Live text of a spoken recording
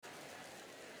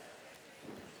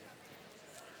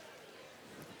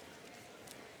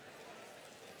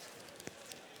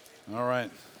All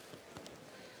right.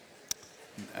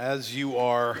 As you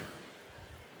are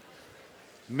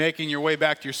making your way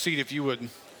back to your seat, if you would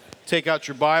take out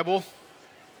your Bible,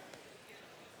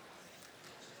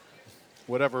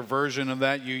 whatever version of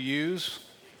that you use,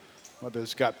 whether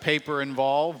it's got paper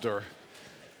involved or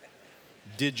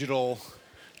digital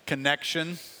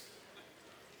connection.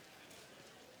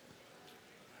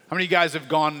 How many of you guys have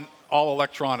gone all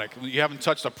electronic? You haven't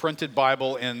touched a printed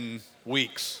Bible in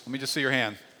weeks. Let me just see your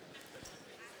hand.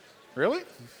 Really?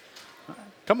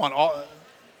 Come on,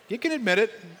 you can admit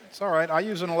it. It's all right. I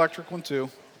use an electric one too.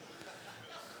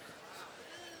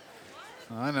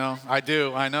 I know. I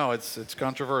do. I know. It's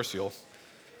controversial.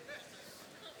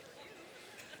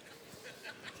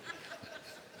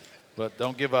 But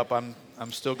don't give up. I'm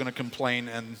still going to complain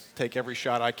and take every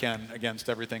shot I can against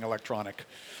everything electronic.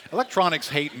 Electronics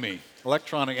hate me.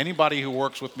 Anybody who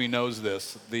works with me knows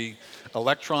this. The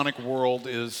electronic world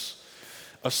is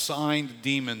assigned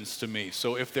demons to me.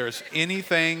 So if there's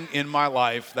anything in my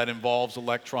life that involves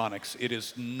electronics, it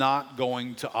is not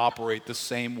going to operate the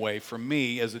same way for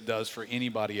me as it does for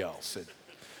anybody else. It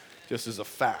just is a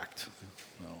fact.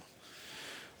 So,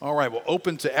 all right, we'll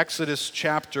open to Exodus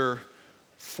chapter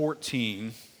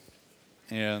 14,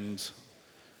 and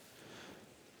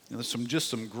there's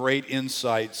some great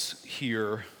insights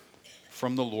here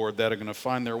from the Lord that are going to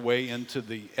find their way into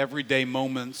the everyday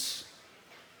moments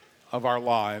of our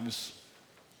lives.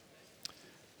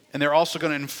 And they're also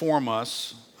going to inform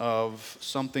us of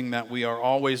something that we are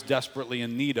always desperately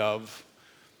in need of.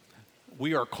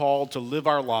 We are called to live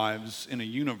our lives in a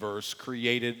universe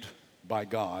created by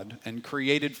God and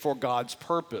created for God's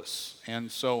purpose.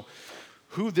 And so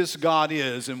who this God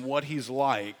is and what he's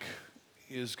like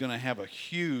is going to have a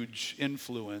huge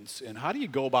influence in how do you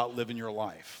go about living your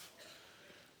life.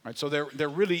 Right? So there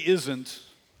really isn't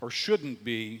or shouldn't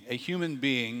be a human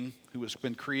being who has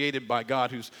been created by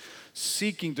God who's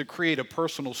seeking to create a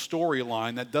personal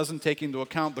storyline that doesn't take into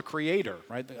account the Creator,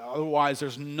 right? Otherwise,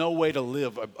 there's no way to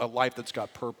live a life that's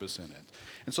got purpose in it.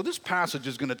 And so this passage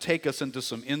is going to take us into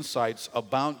some insights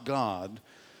about God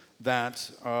that,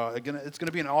 again, it's going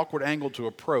to be an awkward angle to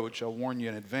approach, I'll warn you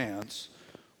in advance,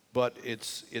 but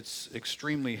it's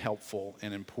extremely helpful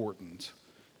and important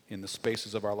in the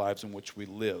spaces of our lives in which we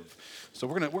live. So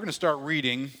we're going to start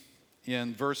reading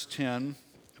in verse 10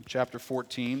 of chapter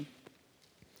 14.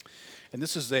 And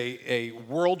this is a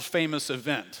world-famous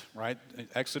event, right?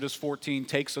 Exodus 14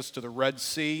 takes us to the Red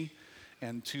Sea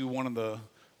and to one of the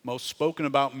most spoken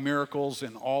about miracles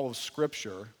in all of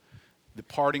Scripture, the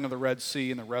parting of the Red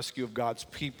Sea and the rescue of God's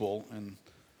people and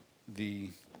the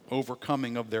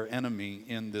overcoming of their enemy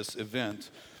in this event.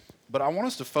 But I want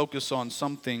us to focus on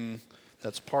something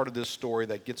that's part of this story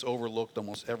that gets overlooked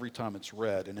almost every time it's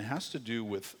read, and it has to do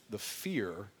with the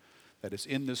fear that is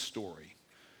in this story.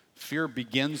 Fear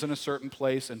begins in a certain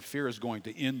place, and fear is going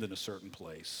to end in a certain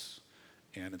place.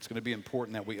 And it's going to be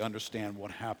important that we understand what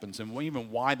happens and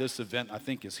even why this event, I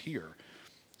think, is here.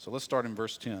 So let's start in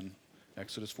verse 10,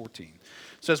 Exodus 14.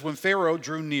 It says, "When Pharaoh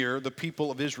drew near, the people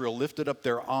of Israel lifted up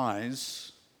their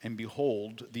eyes, and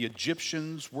behold, the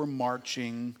Egyptians were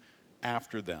marching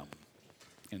after them.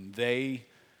 And they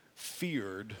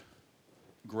feared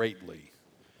greatly.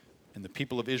 And the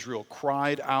people of Israel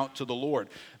cried out to the Lord.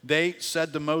 They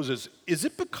said to Moses, 'Is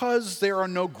it because there are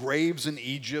no graves in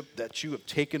Egypt that you have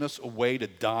taken us away to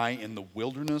die in the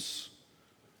wilderness?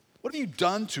 What have you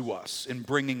done to us in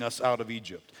bringing us out of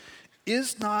Egypt?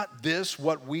 Is not this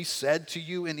what we said to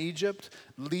you in Egypt?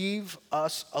 Leave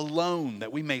us alone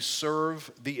that we may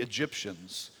serve the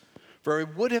Egyptians. For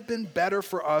it would have been better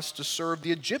for us to serve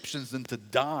the Egyptians than to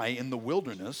die in the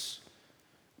wilderness.'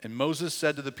 And Moses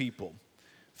said to the people,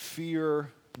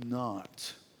 'Fear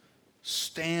not.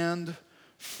 Stand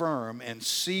firm and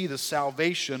see the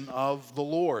salvation of the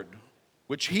Lord,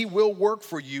 which he will work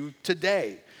for you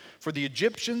today. For the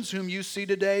Egyptians whom you see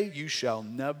today, you shall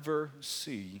never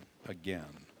see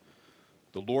again.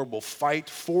 The Lord will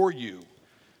fight for you,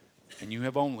 and you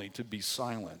have only to be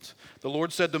silent.' The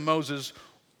Lord said to Moses,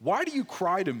 'Why do you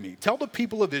cry to me? Tell the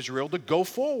people of Israel to go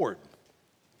forward.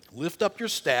 Lift up your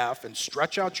staff and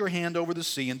stretch out your hand over the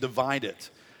sea and divide it,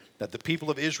 that the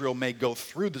people of Israel may go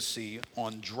through the sea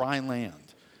on dry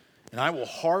land. And I will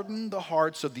harden the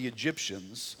hearts of the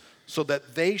Egyptians so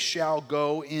that they shall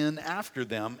go in after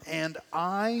them, and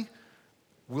I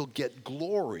will get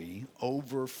glory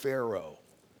over Pharaoh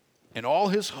and all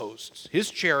his hosts,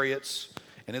 his chariots,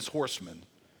 and his horsemen.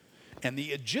 And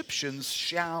the Egyptians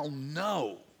shall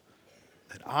know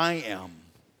that I am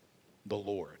the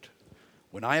Lord,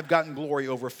 when I have gotten glory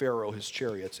over Pharaoh, his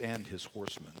chariots, and his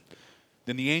horsemen.'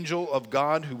 Then the angel of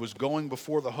God who was going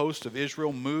before the host of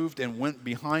Israel moved and went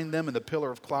behind them, and the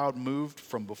pillar of cloud moved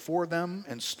from before them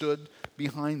and stood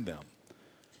behind them,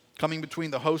 coming between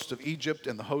the host of Egypt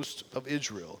and the host of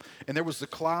Israel. And there was the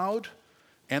cloud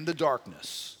and the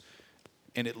darkness,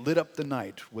 and it lit up the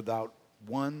night without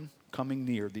one coming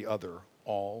near the other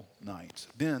all night.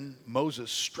 Then Moses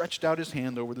stretched out his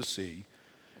hand over the sea,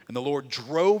 and the Lord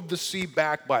drove the sea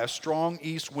back by a strong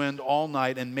east wind all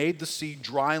night and made the sea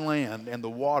dry land, and the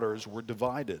waters were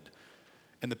divided.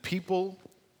 And the people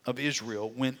of Israel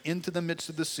went into the midst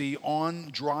of the sea on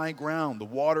dry ground, the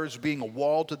waters being a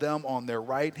wall to them on their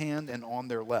right hand and on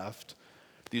their left.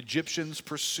 The Egyptians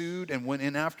pursued and went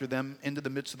in after them into the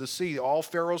midst of the sea, all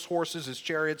Pharaoh's horses, his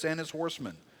chariots, and his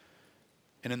horsemen.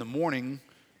 And in the morning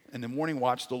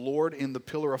watch, the Lord in the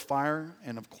pillar of fire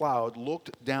and of cloud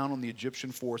looked down on the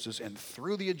Egyptian forces and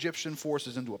threw the Egyptian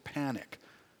forces into a panic,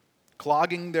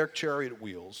 clogging their chariot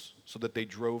wheels so that they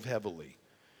drove heavily.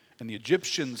 And the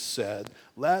Egyptians said,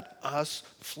 "Let us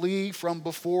flee from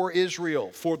before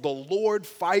Israel, for the Lord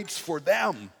fights for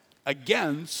them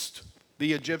against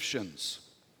the Egyptians."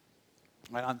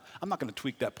 I'm not going to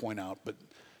tweak that point out, but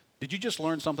did you just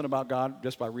learn something about God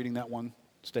just by reading that one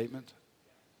statement?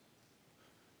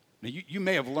 Now, you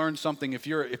may have learned something. If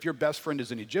your best friend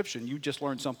is an Egyptian, you just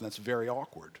learned something that's very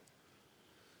awkward.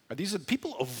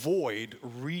 People avoid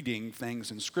reading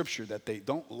things in Scripture that they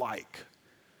don't like.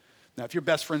 Now, if your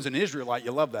best friend's an Israelite,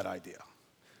 you love that idea.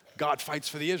 God fights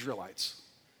for the Israelites.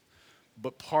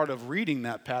 But part of reading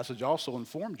that passage also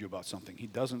informed you about something. He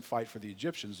doesn't fight for the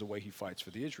Egyptians the way he fights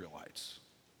for the Israelites.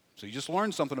 So you just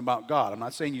learned something about God. I'm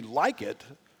not saying you like it,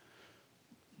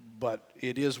 but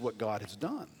it is what God has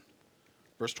done.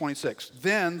 Verse 26,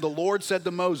 "Then the Lord said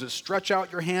to Moses, 'Stretch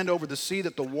out your hand over the sea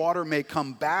that the water may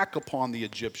come back upon the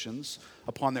Egyptians,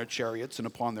 upon their chariots and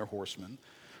upon their horsemen.'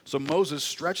 So Moses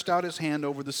stretched out his hand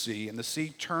over the sea, and the sea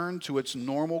turned to its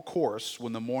normal course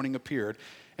when the morning appeared.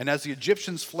 And as the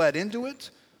Egyptians fled into it,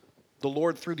 the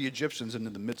Lord threw the Egyptians into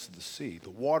the midst of the sea.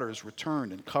 The waters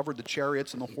returned and covered the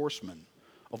chariots and the horsemen.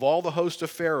 Of all the host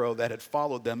of Pharaoh that had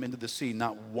followed them into the sea,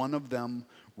 not one of them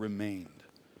remained.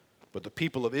 But the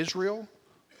people of Israel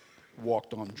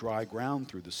walked on dry ground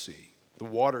through the sea, the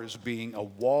waters being a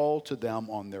wall to them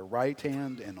on their right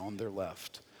hand and on their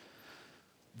left.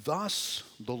 Thus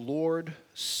the Lord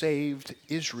saved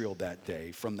Israel that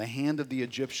day from the hand of the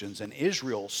Egyptians, and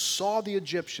Israel saw the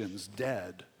Egyptians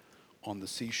dead on the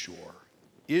seashore."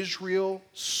 Israel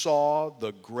saw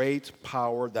the great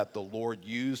power that the Lord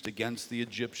used against the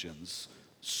Egyptians,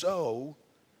 so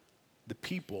the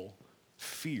people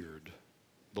feared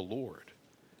the Lord,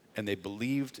 and they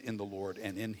believed in the Lord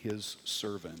and in his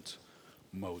servant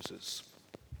Moses.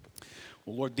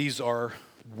 Well, Lord, these are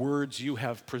words you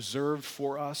have preserved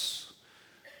for us.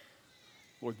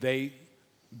 Lord, they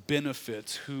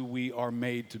benefit who we are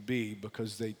made to be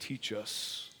because they teach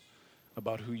us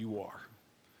about who you are.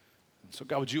 And so,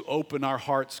 God, would you open our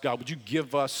hearts? God, would you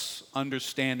give us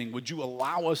understanding? Would you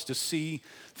allow us to see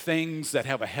things that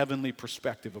have a heavenly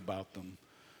perspective about them,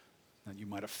 that you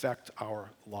might affect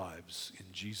our lives?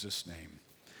 In Jesus' name,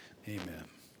 amen.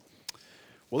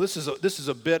 Well, this is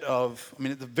a bit of,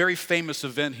 it's a very famous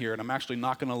event here, and I'm actually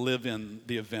not going to live in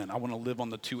the event. I want to live on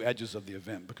the two edges of the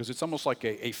event because it's almost like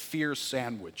a fear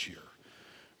sandwich here,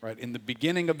 right? In the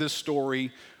beginning of this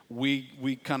story,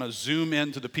 we kind of zoom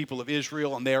into the people of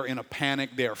Israel, and they're in a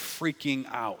panic. They're freaking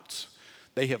out.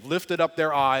 They have lifted up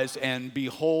their eyes, and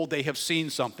behold, they have seen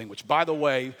something, which, by the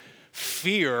way,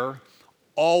 fear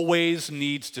always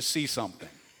needs to see something,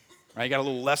 right? You got a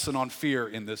little lesson on fear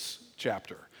in this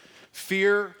chapter.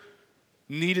 Fear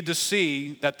needed to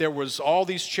see that there was all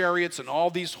these chariots and all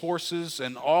these horses,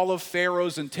 and all of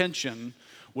Pharaoh's intention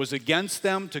was against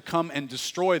them to come and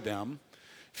destroy them.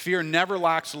 Fear never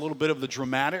lacks a little bit of the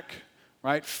dramatic,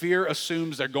 right? Fear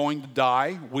assumes they're going to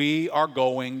die. We are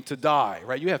going to die,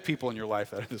 right? You have people in your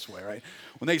life that are this way, right?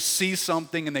 When they see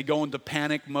something and they go into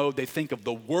panic mode, they think of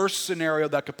the worst scenario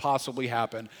that could possibly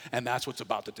happen, and that's what's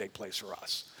about to take place for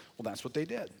us. Well, that's what they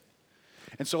did.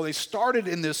 And so they started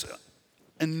in this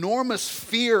enormous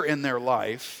fear in their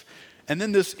life, and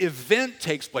then this event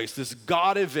takes place, this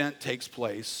God event takes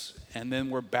place, and then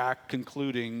we're back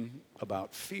concluding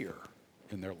about fear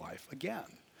in their life again.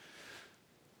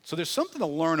 So there's something to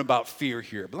learn about fear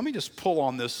here, but let me just pull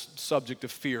on this subject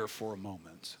of fear for a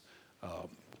moment.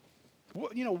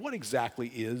 What exactly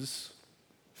is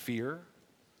fear?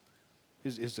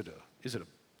 Is it a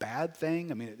bad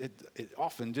thing? It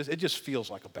often just feels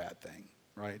like a bad thing,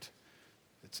 right?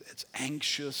 It's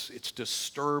anxious, it's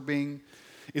disturbing.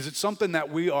 Is it something that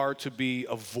we are to be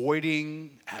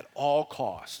avoiding at all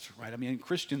costs, right?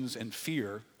 Christians in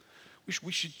fear,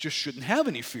 just shouldn't have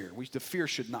any fear. The fear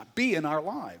should not be in our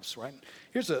lives, right?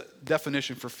 Here's a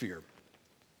definition for fear.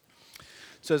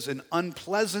 It says, an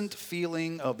unpleasant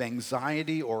feeling of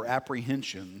anxiety or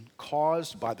apprehension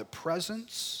caused by the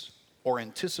presence or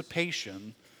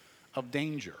anticipation of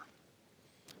danger.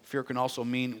 Fear can also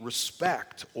mean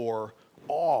respect or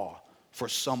awe for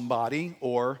somebody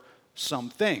or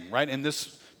something, right? In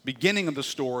this beginning of the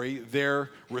story, their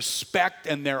respect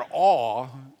and their awe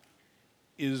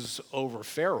is over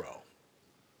Pharaoh.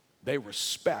 They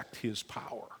respect his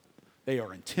power. They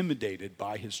are intimidated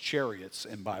by his chariots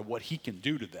and by what he can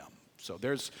do to them. So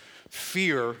there's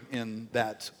fear in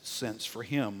that sense for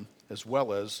him as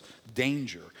well as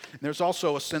danger. And there's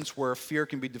also a sense where fear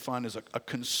can be defined as a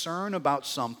concern about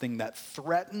something that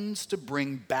threatens to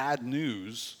bring bad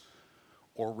news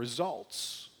or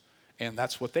results. And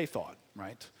that's what they thought,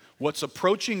 right? What's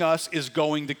approaching us is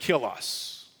going to kill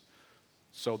us.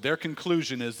 So their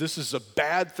conclusion is this is a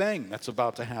bad thing that's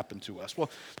about to happen to us.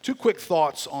 Well, two quick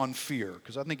thoughts on fear,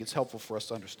 because I think it's helpful for us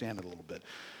to understand it a little bit.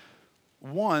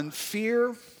 One,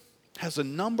 fear has a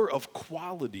number of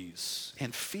qualities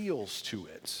and feels to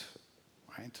it,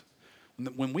 right?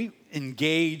 When we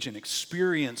engage and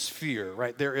experience fear,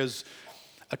 right, there is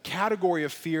a category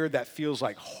of fear that feels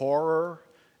like horror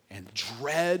and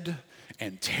dread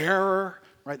and terror,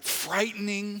 right?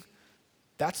 Frightening.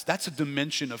 That's a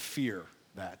dimension of fear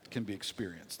that can be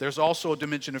experienced. There's also a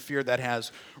dimension of fear that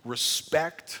has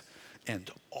respect and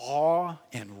awe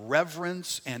and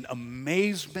reverence and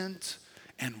amazement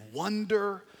and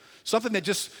wonder. Something that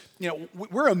just,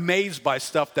 we're amazed by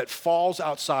stuff that falls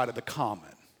outside of the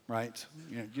common, right?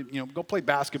 Go play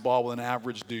basketball with an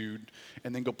average dude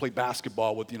and then go play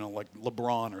basketball with, like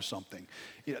LeBron or something.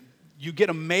 You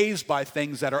get amazed by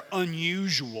things that are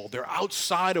unusual. They're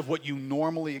outside of what you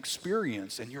normally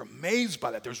experience, and you're amazed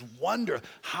by that. There's wonder.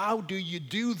 How do you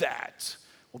do that?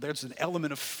 Well, there's an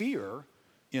element of fear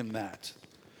in that.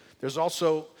 There's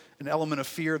also an element of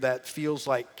fear that feels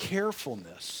like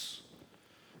carefulness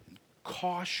and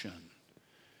caution,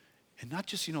 and not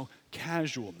just,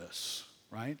 casualness,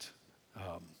 right?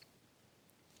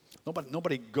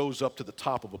 Nobody goes up to the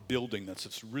top of a building that's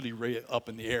just really up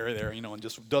in the air there, and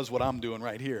just does what I'm doing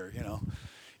right here, You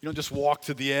don't just walk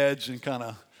to the edge and kind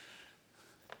of,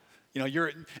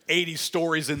 you're 80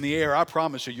 stories in the air. I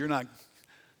promise you're not.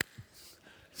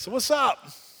 So what's up?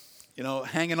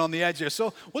 Hanging on the edge there.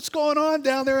 So what's going on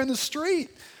down there in the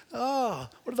street? Oh,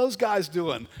 what are those guys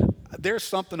doing? There's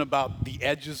something about the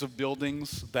edges of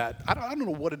buildings that, I don't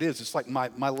know what it is. It's like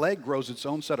my leg grows its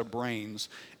own set of brains,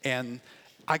 and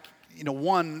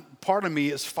one part of me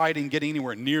is fighting getting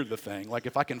anywhere near the thing. Like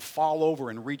if I can fall over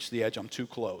and reach the edge, I'm too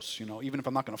close, even if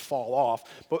I'm not going to fall off.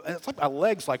 But it's like my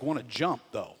legs want to jump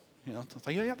though. It's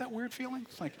like, you have that weird feeling?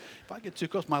 It's like if I get too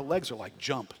close, my legs are like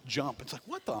jump. It's like,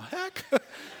 what the heck?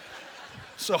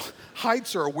 So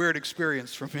heights are a weird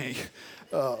experience for me.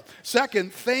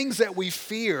 Second, things that we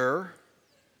fear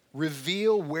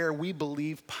reveal where we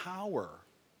believe power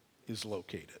is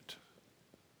located.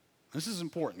 This is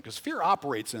important because fear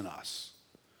operates in us.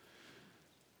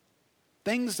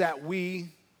 Things that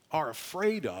we are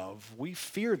afraid of, we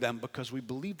fear them because we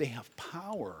believe they have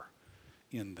power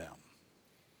in them.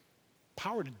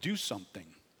 Power to do something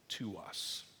to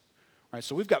us. Right,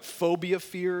 so we've got phobia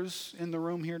fears in the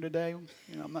room here today.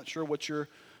 I'm not sure what your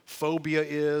phobia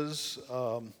is.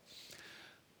 I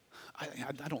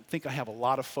don't think I have a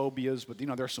lot of phobias, but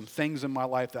there are some things in my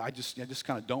life that I just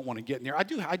kind of don't want to get near. I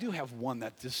do have one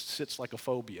that just sits like a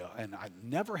phobia, and I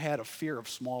never had a fear of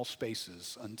small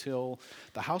spaces until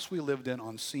the house we lived in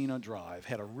on Cena Drive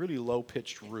had a really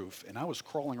low-pitched roof, and I was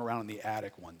crawling around in the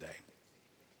attic one day.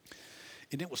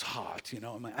 And it was hot,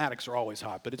 my attics are always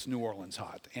hot, but it's New Orleans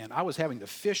hot. And I was having to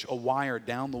fish a wire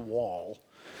down the wall.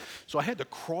 So I had to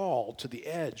crawl to the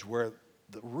edge where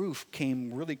the roof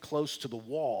came really close to the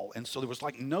wall. And so there was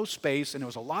no space, and there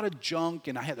was a lot of junk,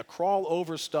 and I had to crawl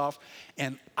over stuff.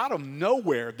 And out of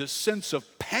nowhere, this sense of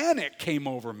panic came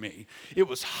over me. It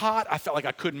was hot. I felt like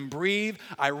I couldn't breathe.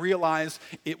 I realized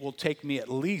it will take me at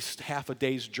least half a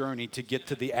day's journey to get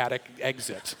to the attic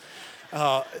exit.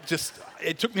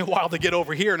 It took me a while to get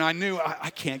over here, and I knew I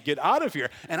can't get out of here.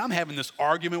 And I'm having this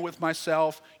argument with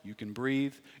myself. You can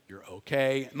breathe. You're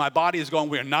okay. My body is going,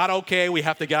 we're not okay. We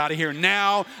have to get out of here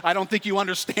now. I don't think you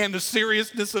understand the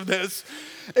seriousness of this.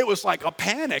 It was like a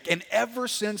panic. And ever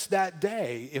since that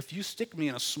day, if you stick me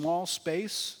in a small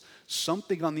space,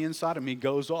 something on the inside of me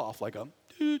goes off like a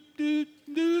doot, doot,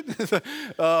 doot.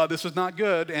 This is not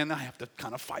good, and I have to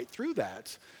kind of fight through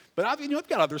that. But I've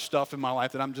got other stuff in my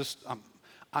life that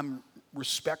I'm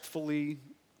respectfully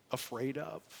afraid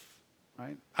of,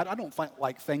 right? I don't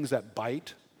like things that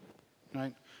bite.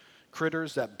 right?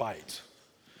 Critters that bite.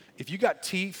 If you got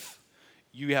teeth,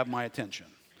 you have my attention.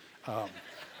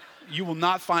 You will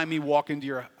not find me walk into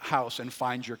your house and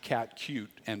find your cat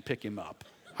cute and pick him up.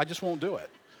 I just won't do it.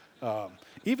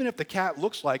 Even if the cat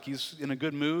looks like he's in a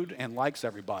good mood and likes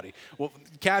everybody. Well,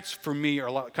 cats for me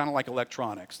are kind of like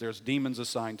electronics. There's demons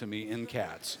assigned to me in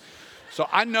cats. So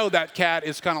I know that cat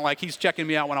is kind of like he's checking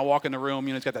me out when I walk in the room.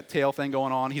 You know, he's got that tail thing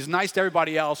going on. He's nice to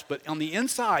everybody else, but on the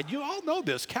inside, you all know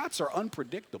this, cats are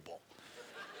unpredictable.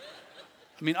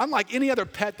 I mean, unlike any other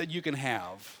pet that you can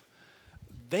have,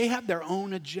 they have their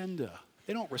own agenda.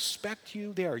 They don't respect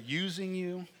you. They are using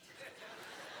you.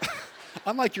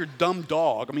 Unlike your dumb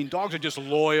dog. I mean, dogs are just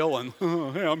loyal and,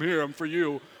 hey, I'm here, I'm for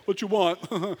you. What you want?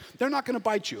 They're not going to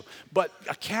bite you. But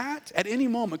a cat, at any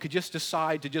moment, could just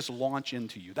decide to just launch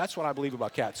into you. That's what I believe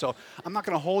about cats. So I'm not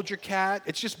going to hold your cat.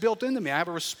 It's just built into me. I have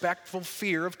a respectful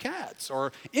fear of cats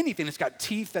or anything that's got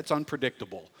teeth that's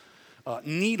unpredictable.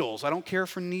 Needles. I don't care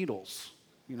for needles.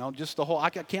 You know, just the whole, I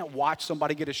can't watch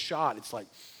somebody get a shot. It's like,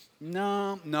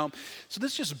 no. So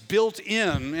this is just built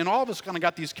in, and all of us kind of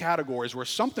got these categories where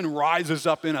something rises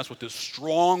up in us with this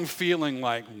strong feeling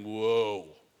like, whoa,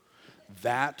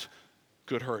 that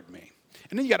could hurt me.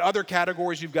 And then you got other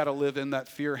categories you've got to live in that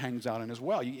fear hangs out in as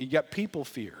well. You got people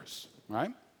fears,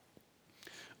 right?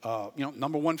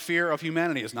 Number one fear of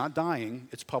humanity is not dying,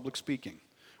 it's public speaking.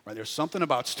 Right, there's something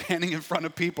about standing in front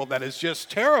of people that is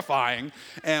just terrifying,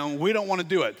 and we don't want to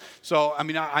do it. So, I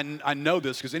mean, I know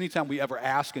this because anytime we ever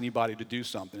ask anybody to do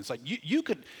something, it's like you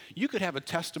could have a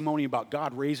testimony about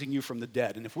God raising you from the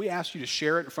dead, and if we asked you to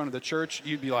share it in front of the church,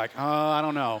 you'd be like, I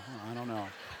don't know.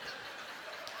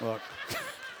 Look,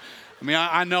 I mean,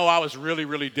 I know I was really,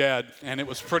 really dead, and it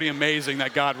was pretty amazing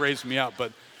that God raised me up,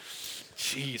 but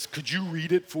geez, could you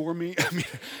read it for me? I mean,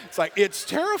 it's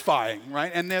terrifying,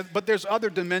 right? But there's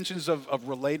other dimensions of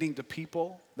relating to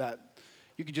people that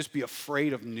you can just be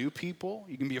afraid of new people.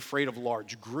 You can be afraid of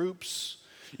large groups.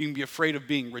 You can be afraid of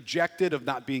being rejected, of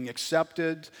not being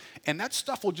accepted. And that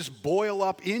stuff will just boil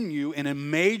up in you in a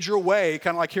major way,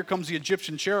 kind of like here comes the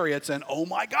Egyptian chariots and, oh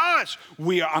my gosh,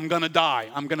 I'm going to die.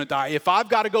 I'm going to die. If I've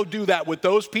got to go do that with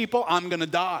those people, I'm going to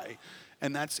die.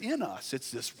 And that's in us.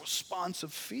 It's this response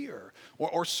of fear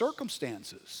or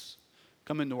circumstances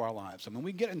come into our lives. I mean,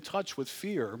 we get in touch with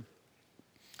fear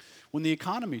when the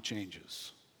economy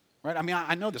changes, right? I mean,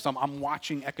 I know this. I'm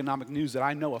watching economic news that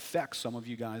I know affects some of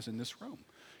you guys in this room.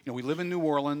 You know, we live in New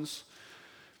Orleans.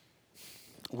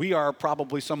 We are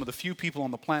probably some of the few people on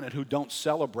the planet who don't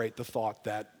celebrate the thought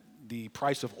that the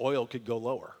price of oil could go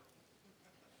lower,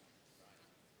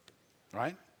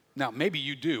 right? Now, maybe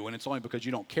you do, and it's only because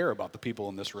you don't care about the people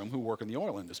in this room who work in the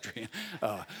oil industry.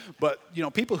 But, you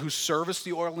know, people who service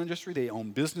the oil industry, they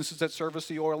own businesses that service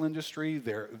the oil industry.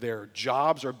 Their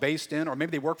jobs are based in, or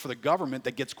maybe they work for the government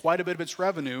that gets quite a bit of its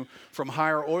revenue from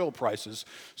higher oil prices.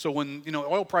 So when, you know,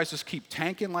 oil prices keep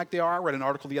tanking like they are, I read an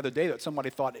article the other day that somebody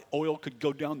thought oil could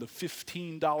go down to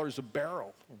 $15 a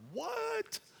barrel.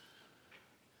 What?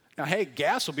 Now, hey,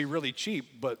 gas will be really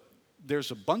cheap, but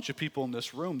there's a bunch of people in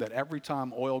this room that every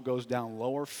time oil goes down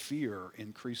lower, fear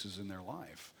increases in their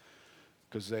life.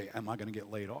 Because am I going to get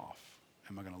laid off?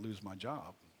 Am I going to lose my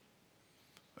job?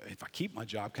 If I keep my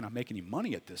job, can I make any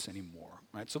money at this anymore?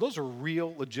 Right? So those are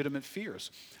real, legitimate fears.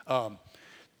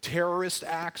 Terrorist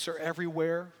acts are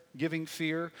everywhere, giving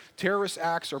fear. Terrorist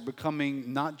acts are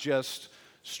becoming not just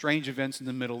strange events in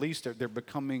the Middle East, they're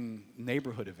becoming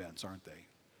neighborhood events, aren't they?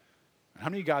 How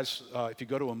many of you guys, if you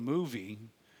go to a movie,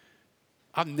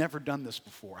 I've never done this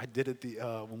before. I did it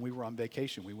when we were on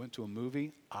vacation. We went to a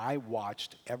movie. I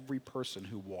watched every person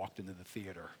who walked into the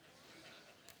theater.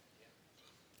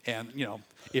 And,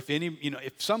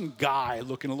 if some guy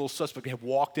looking a little suspect had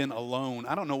walked in alone,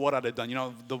 I don't know what I'd have done. You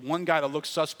know, the one guy that looked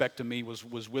suspect to me was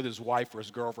with his wife or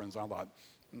his girlfriend. So I thought,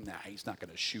 nah, he's not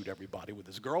going to shoot everybody with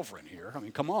his girlfriend here. I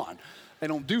mean, come on. They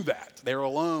don't do that. They're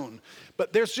alone.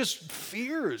 But there's just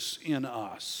fears in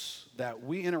us that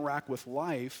we interact with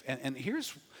life, and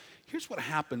here's what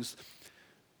happens.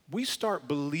 We start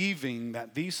believing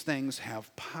that these things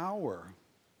have power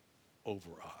over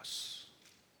us.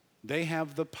 They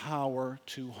have the power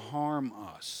to harm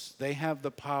us. They have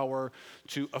the power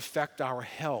to affect our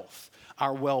health,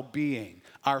 our well-being,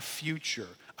 our future,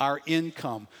 our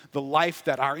income, the life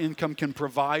that our income can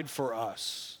provide for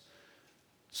us.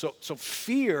 So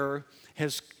fear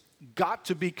has got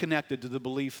to be connected to the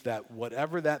belief that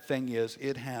whatever that thing is,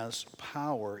 it has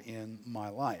power in my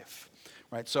life,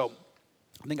 right? So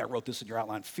I think I wrote this in your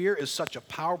outline. Fear is such a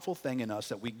powerful thing in us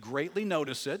that we greatly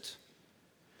notice it,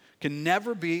 can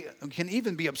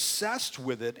even be obsessed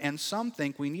with it, and some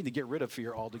think we need to get rid of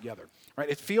fear altogether, right?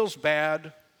 It feels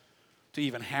bad, to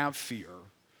even have fear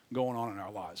going on in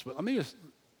our lives. But let me just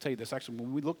tell you this. Actually,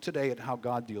 when we look today at how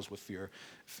God deals with fear,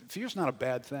 fear's not a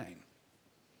bad thing.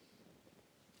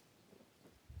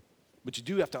 But you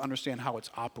do have to understand how it's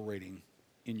operating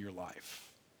in your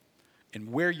life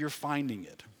and where you're finding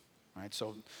it, right?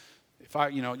 So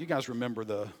you guys remember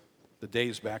the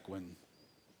days back when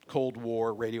Cold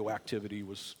War radioactivity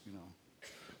was,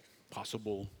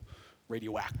 possible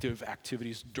radioactive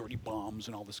activities, dirty bombs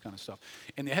and all this kind of stuff.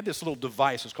 And they had this little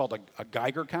device, it's called a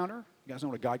Geiger counter. You guys know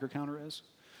what a Geiger counter is?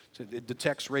 So it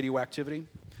detects radioactivity.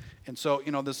 And so,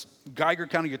 this Geiger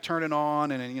counter, you turn it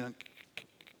on and then,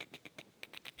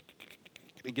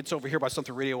 it gets over here by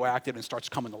something radioactive and starts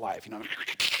coming to life,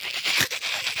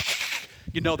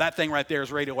 that thing right there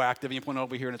is radioactive, and you point it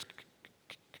over here and it's,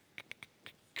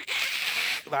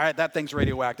 all right, that thing's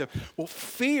radioactive. Well,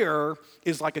 fear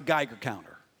is like a Geiger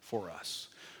counter for us.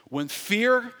 When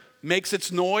fear makes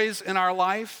its noise in our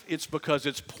life, it's because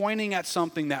it's pointing at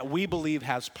something that we believe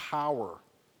has power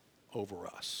over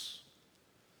us.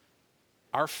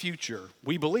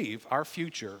 We believe our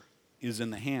future is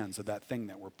in the hands of that thing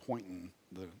that we're pointing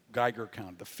the Geiger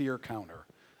counter, the fear counter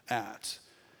at.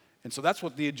 And so that's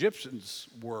what the Egyptians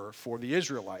were for the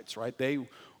Israelites, right? They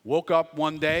woke up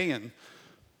one day and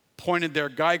pointed their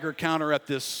Geiger counter at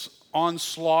this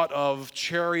onslaught of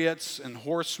chariots and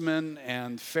horsemen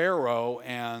and Pharaoh,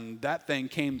 and that thing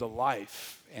came to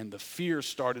life, and the fear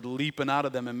started leaping out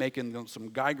of them and making some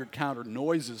Geiger counter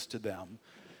noises to them.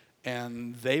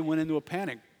 And they went into a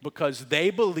panic because they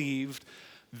believed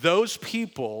those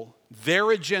people,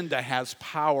 their agenda has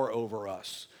power over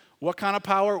us. What kind of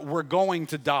power? We're going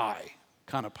to die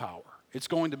kind of power. It's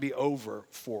going to be over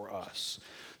for us.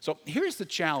 So here's the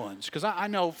challenge, because I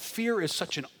know fear is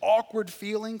such an awkward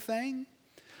feeling thing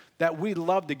that we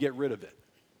love to get rid of it.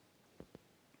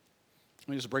 Let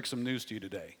me just break some news to you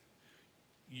today.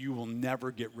 You will never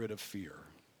get rid of fear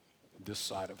this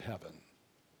side of heaven.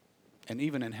 And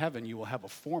even in heaven, you will have a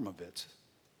form of it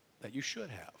that you should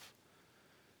have.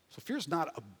 So fear is not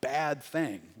a bad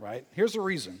thing, right? Here's the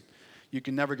reason you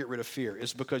can never get rid of fear.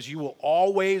 It's because you will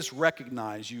always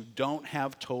recognize you don't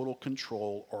have total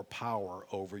control or power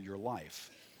over your life.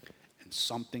 And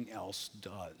something else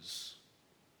does.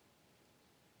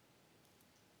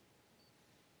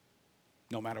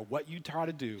 No matter what you try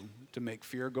to do to make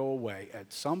fear go away,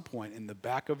 at some point in the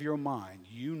back of your mind,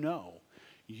 you know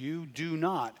you do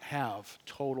not have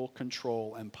total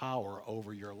control and power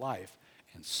over your life.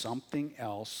 And something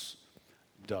else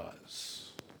does.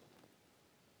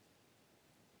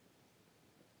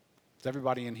 Does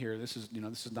everybody in here, this is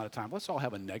not a time, let's all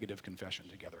have a negative confession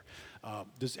together.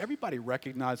 Does everybody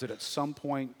recognize that at some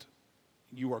point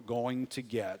you are going to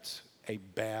get a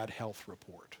bad health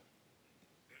report?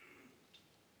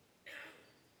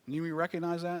 You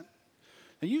recognize that?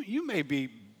 And you may be,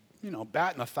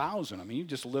 batting 1,000. I mean, you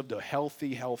just lived a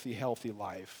healthy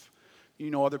life.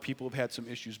 Other people have had some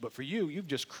issues, but for you, you've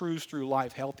just cruised through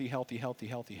life healthy.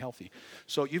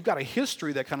 So you've got a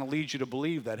history that kind of leads you to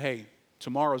believe that, hey,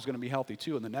 tomorrow's going to be healthy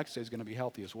too, and the next day is going to be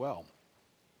healthy as well.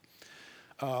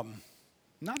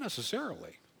 Not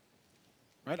necessarily,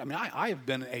 right? I mean, I have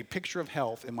been a picture of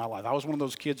health in my life. I was one of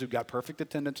those kids who got perfect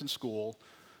attendance in school.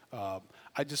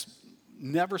 I just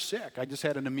never sick. I just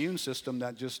had an immune system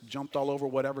that just jumped all over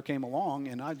whatever came along,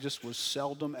 and I just was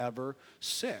seldom ever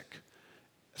sick.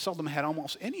 Seldom had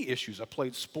almost any issues. I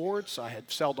played sports. I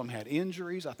had seldom had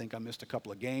injuries. I think I missed a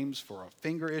couple of games for a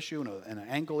finger issue and an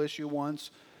ankle issue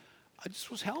once. I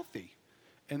just was healthy.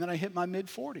 And then I hit my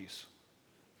mid-40s.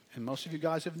 And most of you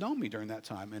guys have known me during that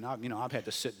time. And I've had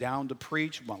to sit down to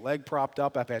preach, my leg propped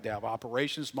up. I've had to have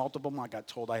operations, multiple. I got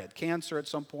told I had cancer at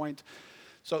some point.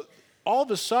 So all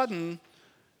of a sudden,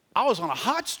 I was on a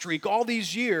hot streak all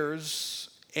these years,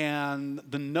 and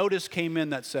the notice came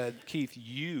in that said, Keith,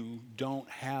 you don't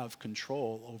have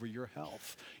control over your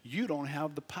health. You don't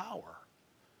have the power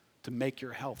to make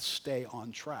your health stay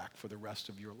on track for the rest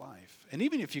of your life. And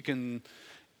even if you can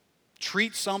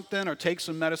treat something or take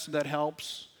some medicine that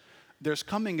helps, there's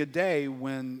coming a day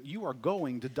when you are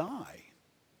going to die.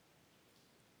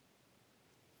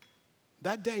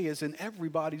 That day is in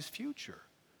everybody's future.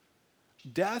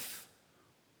 Death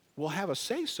will have a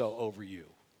say-so over you.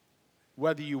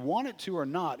 Whether you want it to or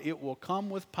not, it will come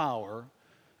with power,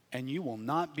 and you will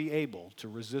not be able to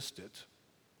resist it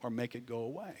or make it go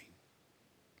away.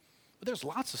 But there's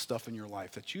lots of stuff in your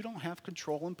life that you don't have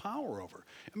control and power over.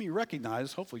 I mean,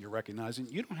 hopefully you're recognizing,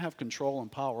 you don't have control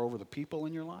and power over the people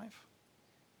in your life.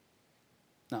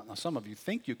 Now, some of you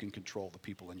think you can control the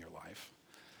people in your life.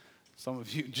 Some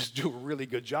of you just do a really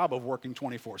good job of working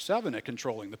 24/7 at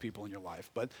controlling the people in your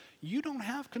life, but you don't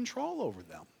have control over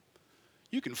them.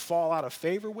 You can fall out of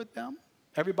favor with them.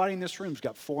 Everybody in this room's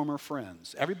got former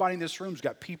friends. Everybody in this room's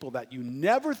got people that you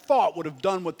never thought would have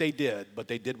done what they did, but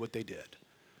they did what they did.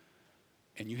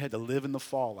 And you had to live in the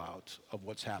fallout of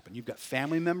what's happened. You've got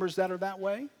family members that are that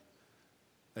way,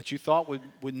 that you thought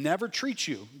would never treat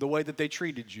you the way that they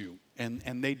treated you,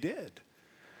 and they did.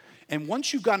 And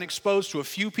once you've gotten exposed to a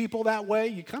few people that way,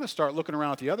 you kind of start looking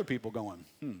around at the other people going,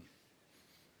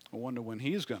 I wonder when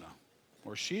he's gonna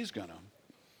or she's gonna.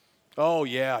 Oh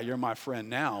yeah, you're my friend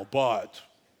now, but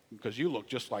because you look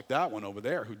just like that one over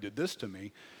there who did this to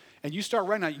me. And you start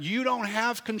writing out, you don't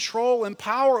have control and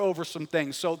power over some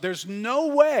things. So there's no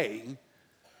way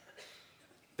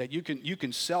that you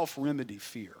can self-remedy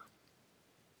fear.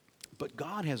 But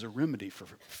God has a remedy for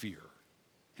fear.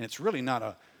 And it's really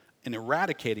not an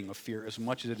eradicating of fear as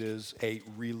much as it is a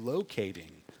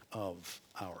relocating of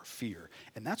our fear.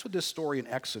 And that's what this story in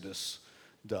Exodus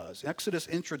does. Exodus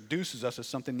introduces us as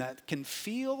something that can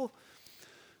feel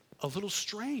a little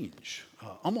strange,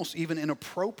 almost even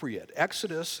inappropriate.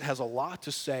 Exodus has a lot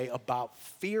to say about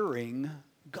fearing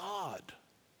God.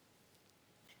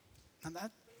 And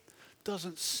that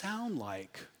doesn't sound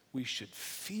like we should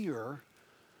fear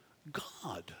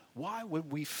God. Why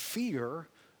would we fear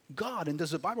God? And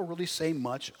does the Bible really say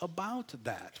much about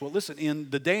that? Well, listen, in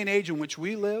the day and age in which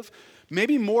we live,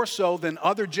 maybe more so than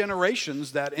other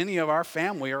generations that any of our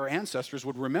family or ancestors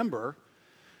would remember,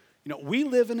 we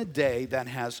live in a day that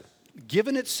has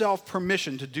given itself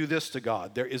permission to do this to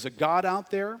God. There is a God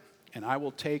out there, and I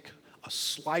will take a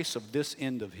slice of this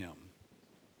end of him,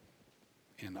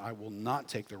 and I will not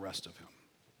take the rest of him.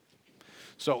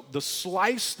 So the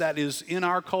slice that is in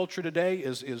our culture today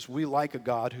is we like a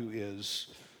God who is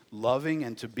loving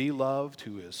and to be loved,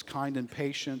 who is kind and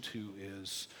patient, who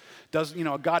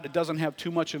a God that doesn't have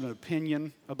too much of an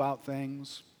opinion about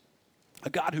things,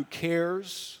 a God who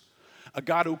cares, a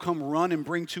God who will come run and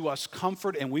bring to us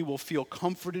comfort, and we will feel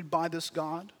comforted by this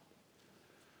God.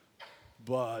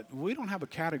 But we don't have a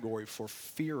category for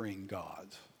fearing God.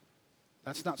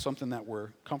 That's not something that we're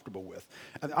comfortable with.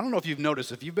 I don't know if you've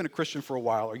noticed, if you've been a Christian for a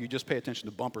while or you just pay attention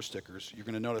to bumper stickers, you're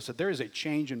going to notice that there is a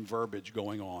change in verbiage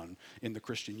going on in the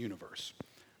Christian universe,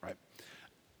 right?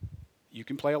 You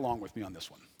can play along with me on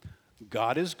this one.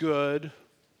 God is good.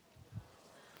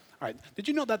 All right, did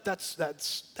you know that that's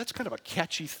kind of a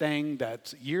catchy thing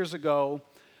that years ago,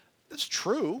 it's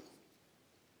true,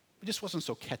 it just wasn't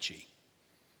so catchy.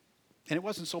 And it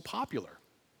wasn't so popular.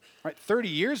 Right? 30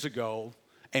 years ago,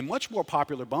 a much more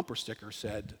popular bumper sticker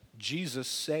said, Jesus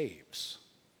saves.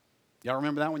 Y'all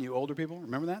remember that one, you older people?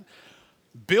 Remember that?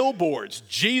 Billboards,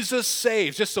 Jesus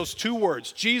saves, just those two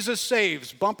words, Jesus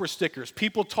saves, bumper stickers,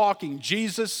 people talking,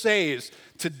 Jesus saves.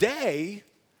 Today,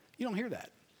 you don't hear that.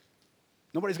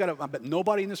 I bet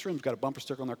nobody in this room's got a bumper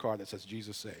sticker on their car that says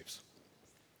Jesus saves.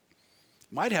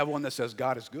 Might have one that says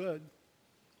God is good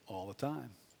all the time.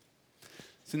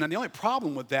 See, now the only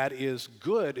problem with that is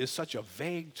good is such a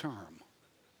vague term.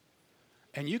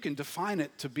 And you can define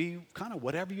it to be kind of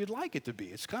whatever you'd like it to be.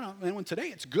 It's kind of, and today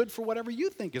it's good for whatever you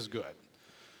think is good.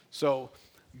 So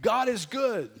God is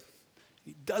good.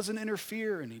 He doesn't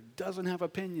interfere and he doesn't have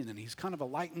opinion and he's kind of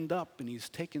lightened up and he's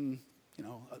taken,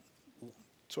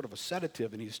 sort of a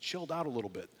sedative and he's chilled out a little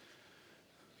bit.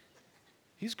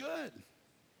 He's good.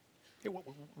 Hey,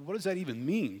 what does that even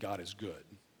mean, God is good?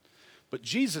 But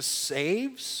Jesus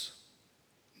saves,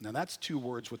 now that's two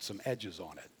words with some edges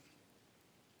on it.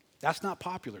 That's not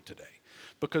popular today.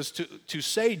 Because to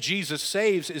say Jesus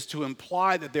saves is to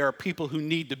imply that there are people who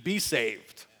need to be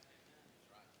saved.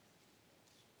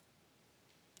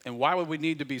 And why would we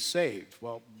need to be saved?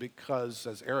 Well, because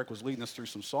as Eric was leading us through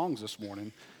some songs this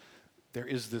morning, there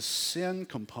is this sin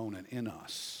component in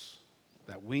us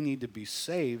that we need to be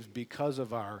saved because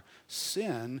of our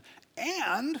sin,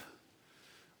 and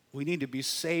we need to be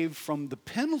saved from the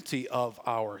penalty of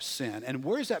our sin. And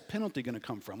where's that penalty going to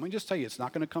come from? Let me just tell you, it's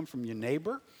not going to come from your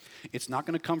neighbor. It's not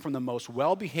going to come from the most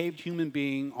well-behaved human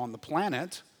being on the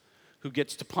planet who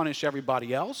gets to punish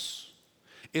everybody else.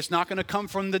 It's not going to come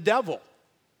from the devil.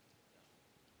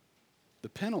 The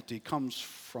penalty comes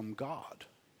from God.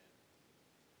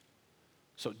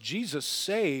 So Jesus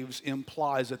saves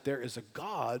implies that there is a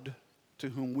God to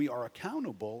whom we are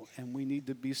accountable and we need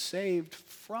to be saved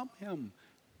from him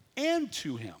and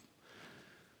to him.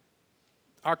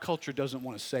 Our culture doesn't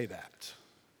want to say that.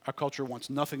 Our culture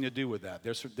wants nothing to do with that.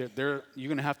 You're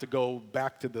going to have to go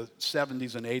back to the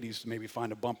 70s and 80s to maybe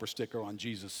find a bumper sticker on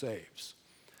Jesus Saves.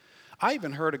 I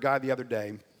even heard a guy the other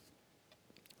day,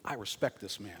 I respect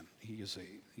this man. He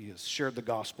has shared the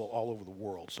gospel all over the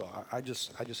world, so I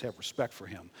just have respect for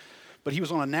him. But he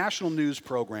was on a national news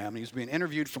program, and he was being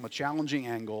interviewed from a challenging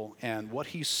angle, and what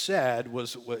he said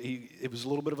was, it was a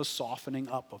little bit of a softening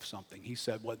up of something. He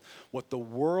said, what the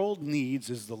world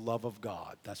needs is the love of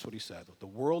God. That's what he said. What the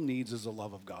world needs is the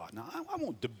love of God. Now, I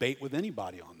won't debate with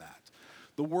anybody on that.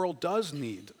 The world does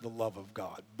need the love of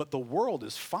God, but the world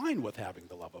is fine with having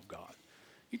the love of God.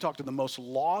 You talk to the most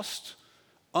lost,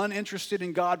 uninterested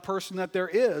in God person that there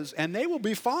is, and they will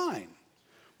be fine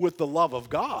with the love of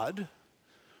God.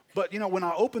 But, when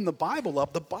I open the Bible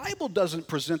up, the Bible doesn't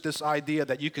present this idea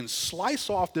that you can slice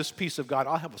off this piece of God.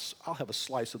 I'll have a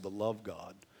slice of the love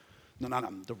God. No,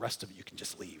 the rest of it you can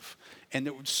just leave. And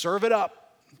it would serve it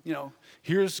up.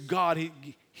 Here's God.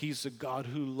 He's a God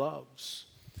who loves.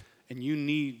 And you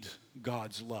need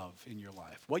God's love in your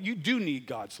life. Well, you do need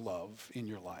God's love in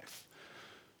your life.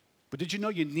 But did you know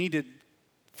you needed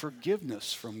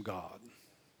forgiveness from God?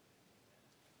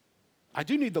 I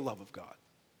do need the love of God.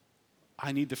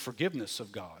 I need the forgiveness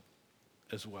of God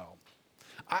as well.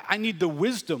 I need the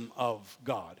wisdom of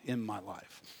God in my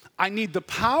life. I need the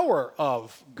power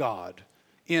of God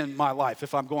in my life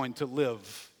if I'm going to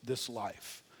live this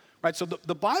life. Right? So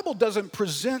the Bible doesn't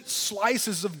present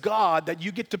slices of God that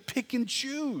you get to pick and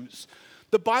choose.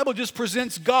 The Bible just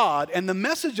presents God, and the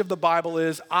message of the Bible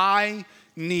is, I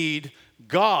need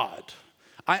God.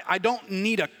 I don't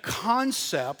need a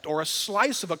concept or a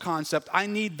slice of a concept. I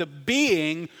need the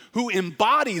being who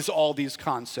embodies all these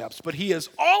concepts, but he is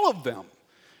all of them,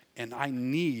 and I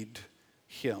need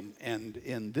him. And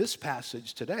in this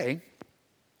passage today,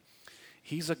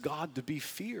 he's a God to be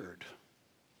feared.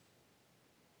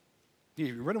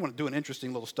 You really want to do an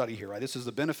interesting little study here, right? This is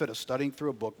the benefit of studying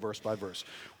through a book verse by verse.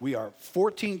 We are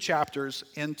 14 chapters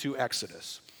into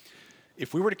Exodus.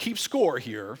 If we were to keep score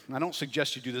here, and I don't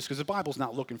suggest you do this because the Bible's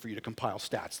not looking for you to compile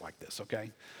stats like this,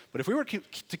 okay? But if we were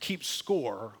to keep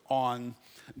score on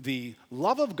the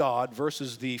love of God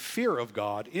versus the fear of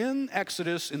God in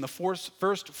Exodus in the first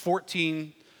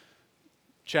 14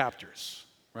 chapters,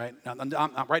 right?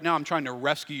 Right now I'm trying to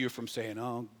rescue you from saying,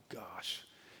 oh gosh,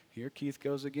 here Keith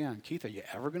goes again. Keith, are you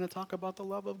ever going to talk about the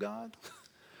love of God?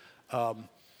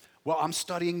 Well, I'm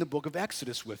studying the book of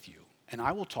Exodus with you. And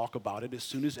I will talk about it as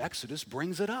soon as Exodus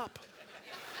brings it up.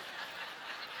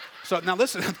 So now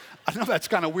listen, I know that's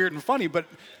kind of weird and funny, but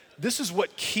this is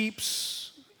what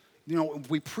keeps, if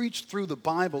we preach through the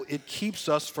Bible, it keeps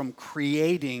us from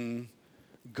creating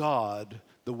God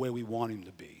the way we want him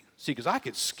to be. See, because I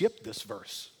could skip this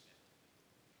verse,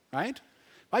 right?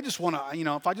 If I just want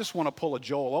to pull a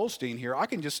Joel Osteen here, I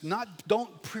can just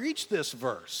don't preach this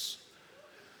verse.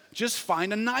 Just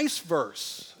find a nice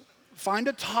verse. Find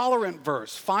a tolerant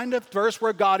verse. Find a verse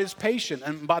where God is patient.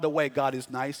 And by the way, God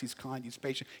is nice, he's kind, he's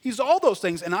patient. He's all those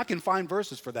things, and I can find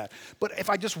verses for that. But if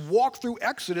I just walk through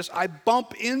Exodus, I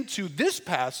bump into this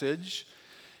passage,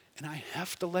 and I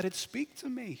have to let it speak to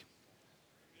me.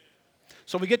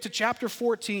 So we get to chapter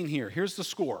 14 here. Here's the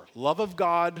score. Love of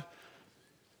God,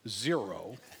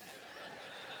 0.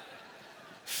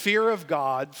 Fear of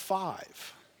God,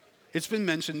 5. It's been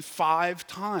mentioned 5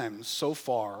 times so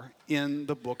far in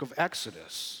the book of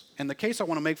Exodus. And the case I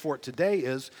want to make for it today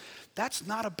is that's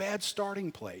not a bad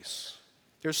starting place.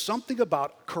 There's something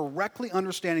about correctly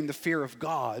understanding the fear of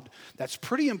God that's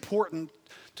pretty important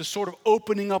to sort of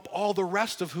opening up all the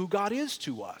rest of who God is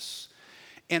to us.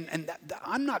 And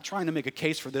I'm not trying to make a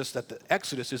case for this that the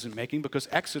Exodus isn't making, because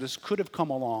Exodus could have come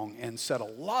along and said a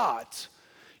lot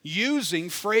using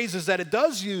phrases that it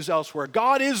does use elsewhere.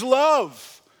 God is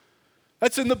love.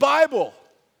 That's in the Bible.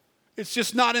 It's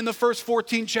just not in the first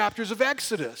 14 chapters of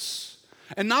Exodus.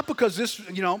 And not because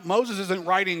Moses isn't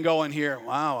writing going here,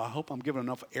 wow, I hope I'm giving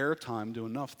enough airtime to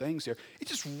enough things here.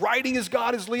 It's just writing as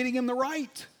God is leading him to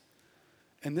write.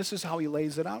 And this is how he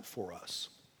lays it out for us.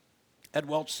 Ed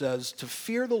Welch says, to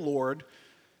fear the Lord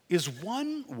is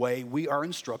one way we are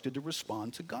instructed to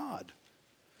respond to God.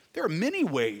 There are many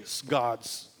ways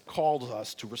God's called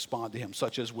us to respond to him,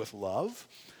 such as with love,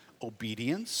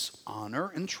 obedience,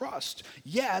 honor, and trust.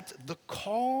 Yet, the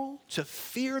call to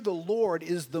fear the Lord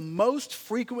is the most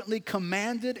frequently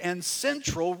commanded and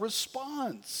central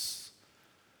response.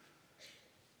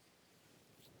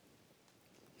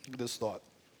 Look at this thought.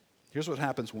 Here's what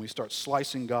happens when we start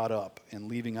slicing God up and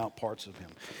leaving out parts of him.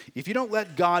 If you don't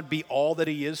let God be all that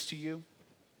he is to you,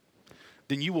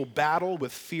 then you will battle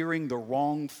with fearing the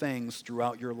wrong things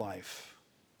throughout your life.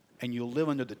 And you'll live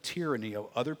under the tyranny of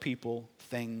other people,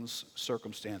 things,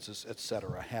 circumstances,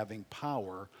 etc., having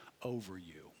power over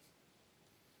you.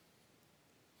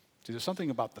 See, there's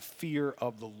something about the fear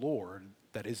of the Lord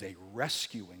that is a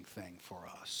rescuing thing for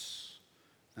us.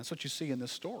 That's what you see in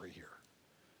this story here.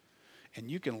 And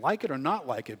you can like it or not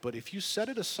like it, but if you set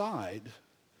it aside,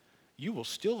 you will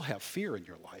still have fear in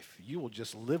your life. You will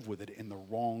just live with it in the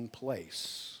wrong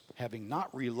place, having not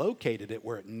relocated it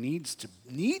where it needs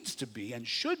to be and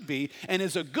should be, and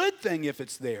is a good thing if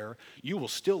it's there. You will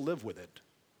still live with it.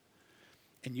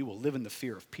 And you will live in the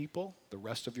fear of people the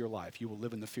rest of your life. You will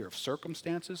live in the fear of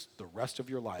circumstances the rest of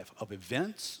your life, of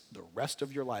events the rest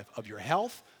of your life, of your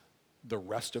health the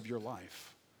rest of your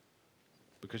life,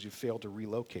 because you failed to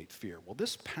relocate fear. Well,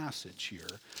 this passage here,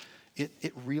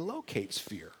 it relocates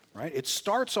fear, right? It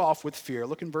starts off with fear.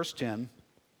 Look in verse 10.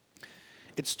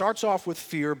 It starts off with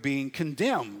fear being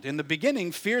condemned. In the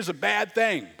beginning, fear is a bad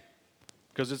thing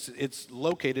because it's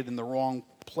located in the wrong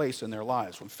place in their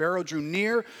lives. When Pharaoh drew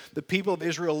near, the people of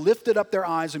Israel lifted up their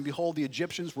eyes, and behold, the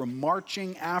Egyptians were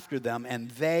marching after them, and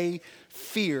they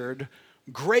feared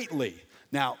greatly.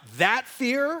 Now, that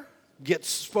fear gets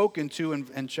spoken to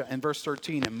in verse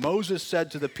 13. And Moses said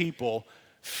to the people,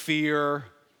 fear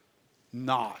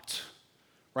not.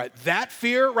 Right? That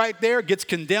fear right there gets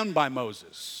condemned by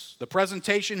Moses. The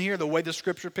presentation here, the way the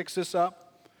scripture picks this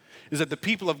up, is that the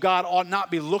people of God ought not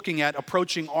be looking at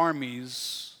approaching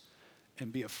armies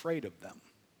and be afraid of them.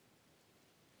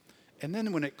 And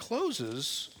then when it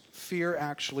closes, fear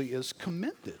actually is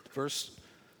commended. Verse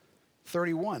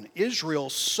 31, Israel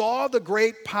saw the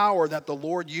great power that the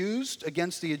Lord used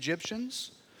against the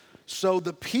Egyptians, so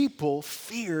the people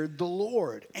feared the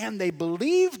Lord, and they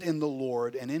believed in the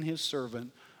Lord and in his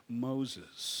servant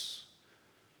Moses.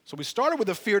 So we started with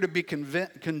a fear to be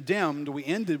condemned. We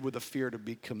ended with a fear to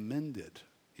be commended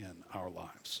in our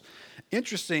lives.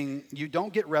 Interesting, you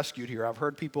don't get rescued here. I've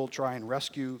heard people try and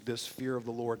rescue this fear of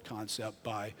the Lord concept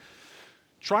by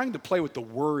trying to play with the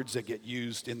words that get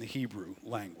used in the Hebrew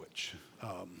language.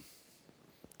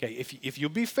 If you'll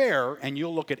be fair and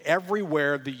you'll look at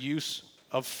everywhere the use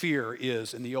of fear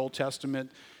is in the Old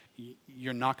Testament,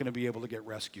 you're not going to be able to get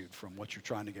rescued from what you're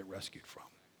trying to get rescued from.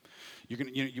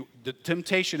 The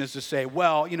temptation is to say,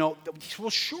 well,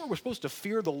 sure, we're supposed to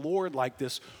fear the Lord like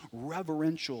this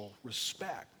reverential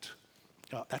respect.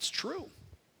 That's true.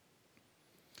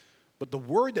 But the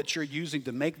word that you're using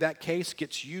to make that case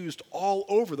gets used all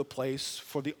over the place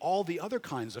for all the other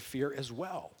kinds of fear as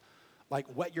well, like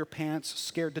wet your pants,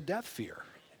 scared to death fear.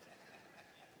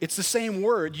 It's the same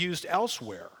word used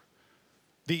elsewhere.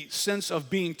 The sense of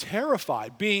being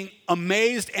terrified, being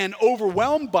amazed and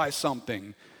overwhelmed by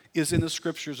something is in the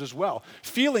scriptures as well.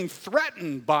 Feeling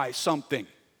threatened by something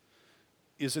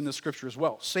is in the scripture as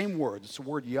well. Same word. It's the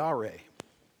word yare.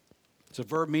 It's a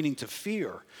verb meaning to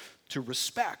fear, to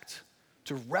respect,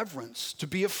 to reverence, to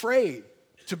be afraid,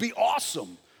 to be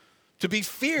awesome, to be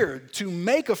feared, to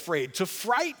make afraid, to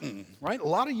frighten, right? A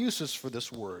lot of uses for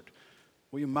this word.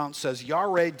 William Mount says,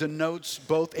 yare denotes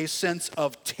both a sense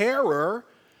of terror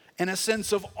and a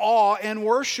sense of awe and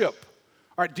worship.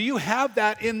 All right, do you have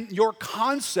that in your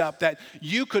concept that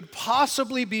you could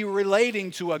possibly be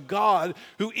relating to a God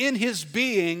who in his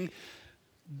being,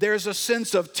 there's a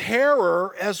sense of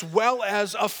terror as well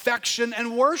as affection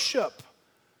and worship?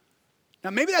 Now,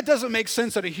 maybe that doesn't make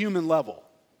sense at a human level,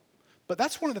 but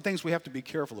that's one of the things we have to be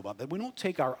careful about, that we don't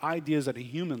take our ideas at a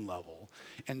human level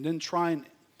and then try and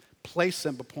place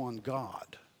them upon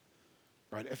God,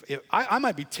 right? If I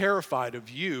might be terrified of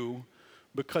you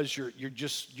because you're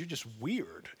just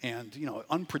weird and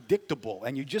unpredictable,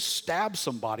 and you just stab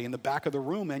somebody in the back of the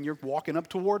room and you're walking up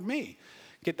toward me.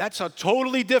 Okay, that's a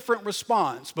totally different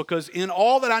response, because in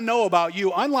all that I know about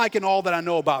you, unlike in all that I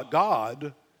know about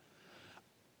God,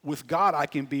 with God I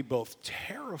can be both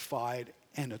terrified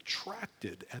and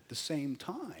attracted at the same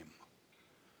time.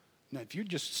 Now, if you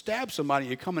just stab somebody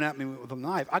and you're coming at me with a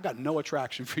knife, I got no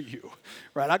attraction for you,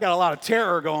 right? I got a lot of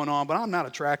terror going on, but I'm not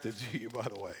attracted to you, by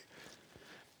the way.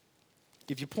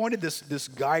 If you pointed this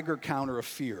Geiger counter of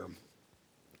fear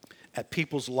at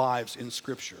people's lives in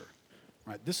Scripture,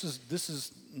 right? This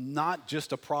is not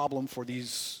just a problem for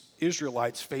these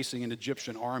Israelites facing an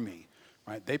Egyptian army,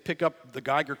 right? They pick up, the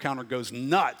Geiger counter goes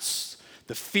nuts.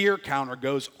 The fear counter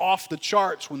goes off the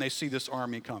charts when they see this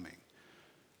army coming.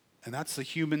 And that's the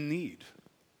human need,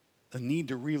 a need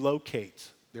to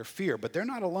relocate their fear. But they're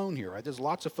not alone here, right? There's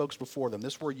lots of folks before them.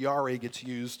 This word yare gets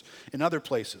used in other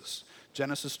places.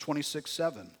 Genesis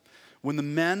 26:7. When the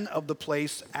men of the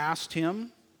place asked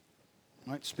him,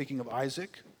 right, speaking of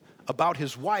Isaac, about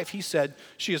his wife, he said,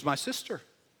 she is my sister.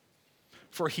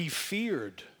 For he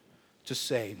feared to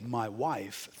say, my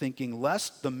wife, thinking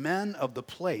lest the men of the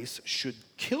place should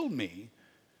kill me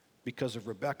because of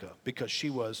Rebekah, because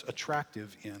she was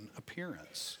attractive in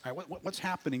appearance. All right, what's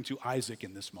happening to Isaac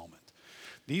in this moment?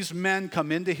 These men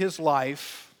come into his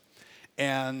life,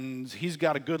 and he's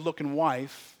got a good-looking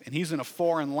wife, and he's in a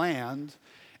foreign land,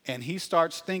 and he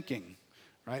starts thinking,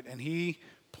 right? And he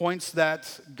points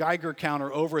that Geiger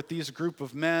counter over at these group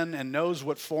of men and knows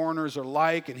what foreigners are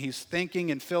like, and he's thinking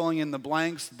and filling in the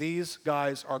blanks, these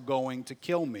guys are going to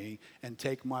kill me and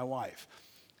take my wife.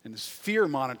 And his fear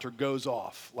monitor goes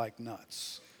off like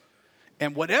nuts.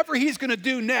 And whatever he's going to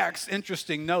do next,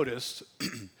 interesting notice,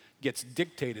 gets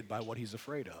dictated by what he's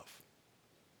afraid of.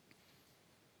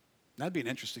 That'd be an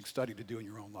interesting study to do in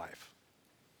your own life.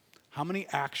 How many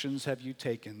actions have you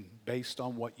taken based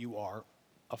on what you are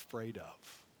afraid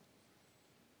of?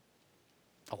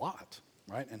 A lot,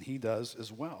 right? And he does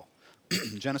as well.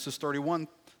 Genesis 31,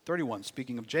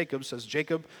 speaking of Jacob, says,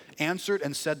 Jacob answered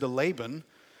and said to Laban,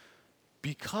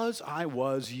 because I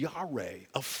was Yahweh,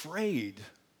 afraid,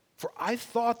 for I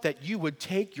thought that you would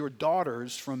take your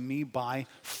daughters from me by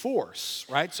force,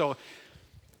 right? So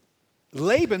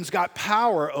Laban's got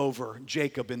power over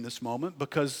Jacob in this moment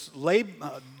because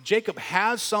Jacob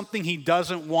has something he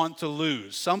doesn't want to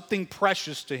lose, something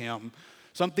precious to him,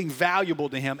 something valuable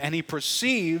to him, and he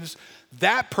perceives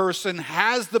that person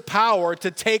has the power to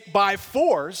take by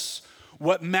force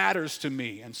what matters to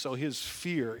me. And so his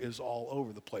fear is all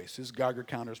over the place. His Geiger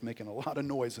counter is making a lot of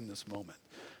noise in this moment.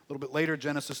 A little bit later,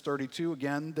 Genesis 32,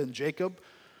 again, then Jacob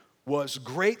was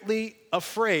greatly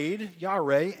afraid,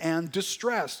 Yahweh, and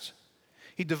distressed.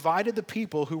 He divided the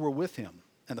people who were with him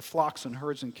and the flocks and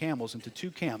herds and camels into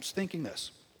two camps, thinking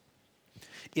this: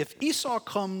 if Esau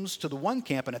comes to the one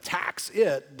camp and attacks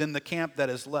it, then the camp that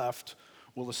is left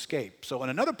will escape. So at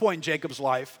another point in Jacob's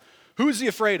life, who is he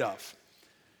afraid of?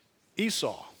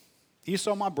 Esau.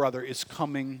 Esau, my brother, is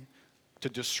coming to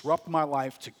disrupt my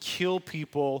life, to kill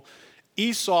people.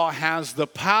 Esau has the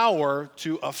power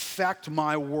to affect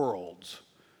my world.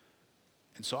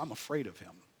 And so I'm afraid of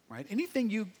him, right? Anything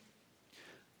you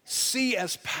see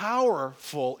as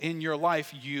powerful in your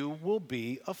life, you will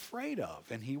be afraid of.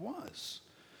 And he was.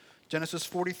 Genesis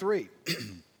 43.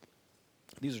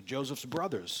 These are Joseph's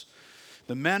brothers.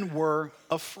 The men were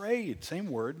afraid, same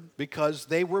word, because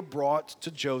they were brought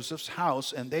to Joseph's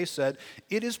house, and they said,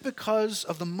 it is because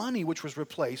of the money which was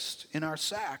replaced in our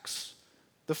sacks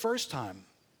the first time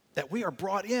that we are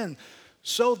brought in,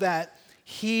 so that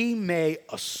he may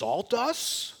assault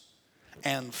us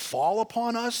and fall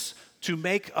upon us to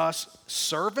make us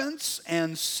servants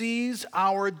and seize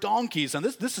our donkeys. And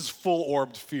this is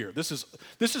full-orbed fear. This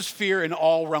is fear in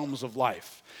all realms of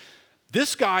life.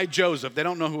 This guy, Joseph, they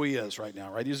don't know who he is right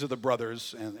now, right? These are the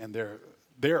brothers, and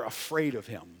they're afraid of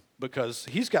him because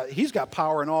he's got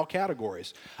power in all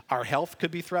categories. Our health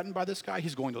could be threatened by this guy.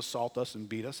 He's going to assault us and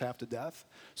beat us half to death.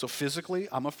 So physically,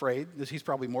 I'm afraid. He's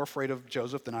probably more afraid of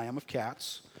Joseph than I am of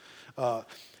cats.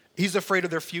 He's afraid of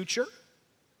their future.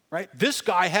 Right? This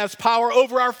guy has power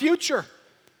over our future.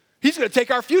 He's going to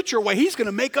take our future away. He's going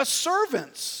to make us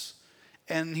servants.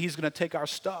 And he's going to take our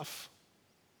stuff.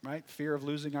 Right? Fear of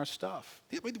losing our stuff.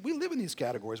 We live in these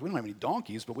categories. We don't have any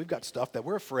donkeys, but we've got stuff that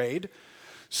we're afraid.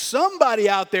 Somebody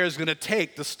out there is going to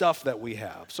take the stuff that we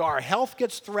have. So our health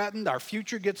gets threatened, our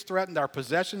future gets threatened, our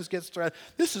possessions gets threatened.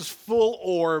 This is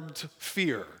full-orbed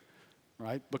fear.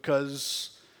 Right?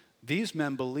 Because these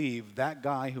men believe that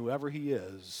guy, whoever he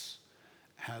is,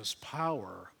 has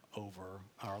power over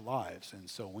our lives. And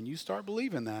so when you start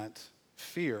believing that,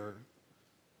 fear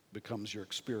becomes your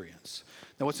experience.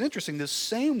 Now what's interesting, this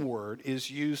same word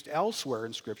is used elsewhere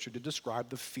in Scripture to describe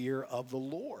the fear of the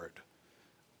Lord.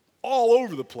 All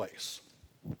over the place.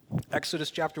 Exodus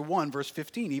chapter 1, verse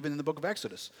 15, even in the book of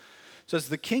Exodus, says,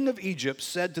 the king of Egypt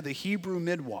said to the Hebrew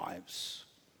midwives,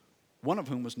 one of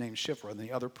whom was named Shiphrah and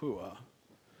the other Puah,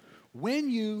 when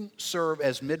you serve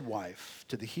as midwife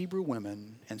to the Hebrew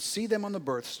women and see them on the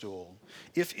birth stool,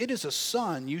 if it is a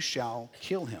son, you shall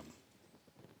kill him.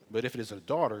 But if it is a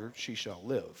daughter, she shall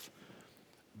live.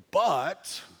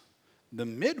 But the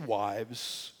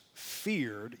midwives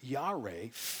feared Yahweh,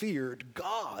 feared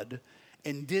God,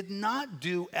 and did not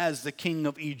do as the king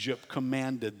of Egypt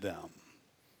commanded them.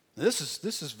 This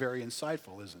is very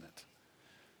insightful, isn't it?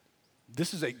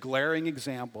 This is a glaring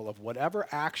example of whatever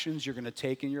actions you're going to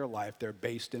take in your life, they're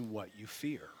based in what you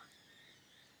fear.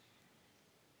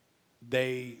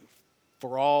 They,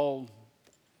 for all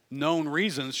known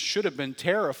reasons, should have been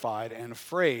terrified and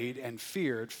afraid and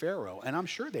feared Pharaoh. And I'm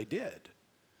sure they did.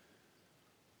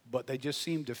 But they just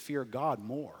seemed to fear God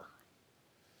more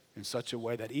in such a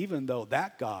way that even though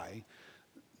that guy,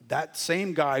 that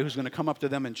same guy who's going to come up to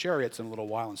them in chariots in a little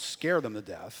while and scare them to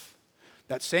death,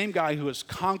 that same guy who has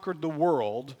conquered the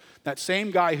world, that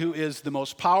same guy who is the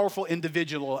most powerful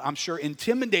individual, I'm sure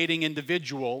intimidating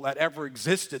individual that ever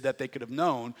existed that they could have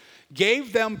known,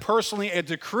 gave them personally a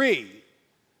decree,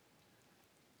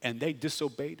 and they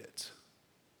disobeyed it.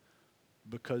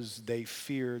 because they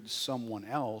feared someone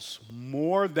else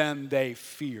more than they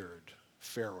feared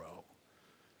Pharaoh.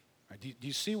 Right? Do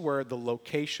you see where the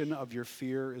location of your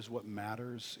fear is what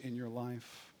matters in your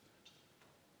life?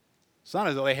 It's not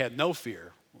as though they had no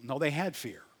fear. No, they had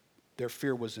fear. Their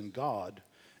fear was in God.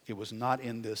 It was not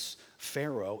in this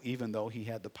Pharaoh, even though he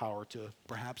had the power to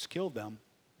perhaps kill them.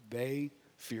 They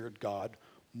feared God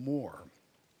more.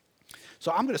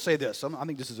 So I'm going to say this. I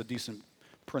think this is a decent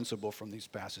principle from these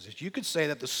passages. You could say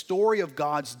that the story of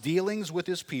God's dealings with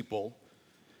his people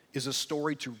is a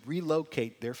story to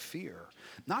relocate their fear.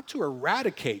 Not to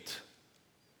eradicate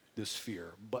this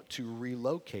fear, but to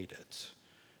relocate it.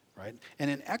 Right? And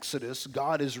in Exodus,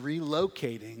 God is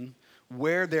relocating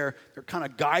where their kind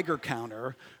of Geiger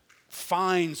counter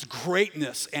finds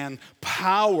greatness and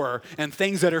power and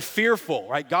things that are fearful,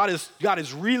 right? God is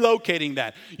relocating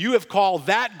that. You have called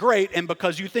that great, and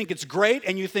because you think it's great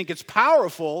and you think it's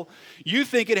powerful, you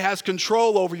think it has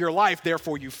control over your life,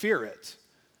 therefore you fear it.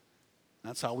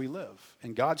 That's how we live.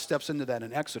 And God steps into that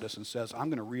in Exodus and says, I'm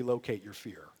going to relocate your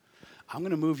fear. I'm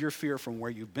going to move your fear from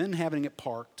where you've been having it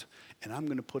parked, and I'm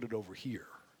going to put it over here.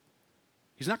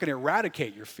 He's not going to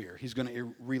eradicate your fear. He's going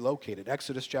to relocate it.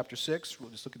 Exodus chapter 6,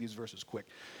 we'll just look at these verses quick.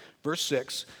 Verse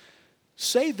 6,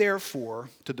 say therefore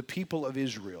to the people of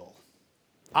Israel,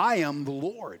 I am the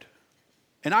Lord,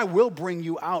 and I will bring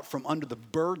you out from under the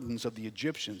burdens of the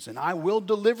Egyptians, and I will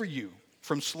deliver you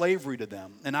from slavery to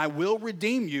them, and I will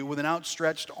redeem you with an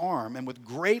outstretched arm and with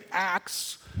great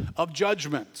acts of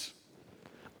judgment.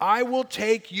 I will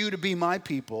take you to be my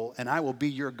people, and I will be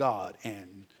your God,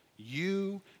 and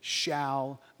you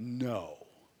shall know.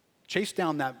 Chase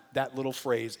down that little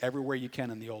phrase everywhere you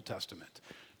can in the Old Testament.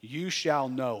 You shall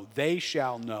know. They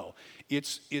shall know.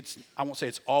 It's I won't say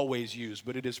it's always used,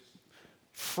 but it is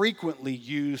frequently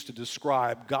used to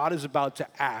describe God is about to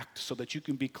act so that you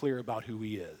can be clear about who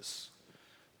he is.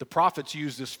 The prophets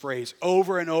use this phrase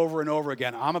over and over and over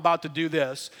again. I'm about to do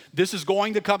this. This is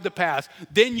going to come to pass.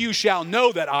 Then you shall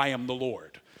know that I am the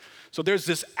Lord. So there's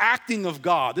this acting of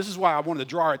God. This is why I wanted to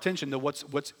draw our attention to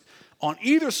what's on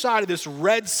either side of this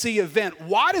Red Sea event.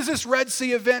 Why does this Red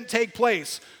Sea event take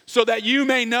place? So that you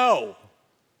may know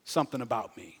something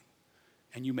about me.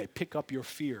 And you may pick up your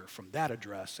fear from that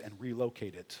address and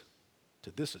relocate it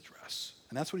to this address.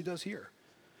 And that's what he does here.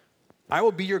 I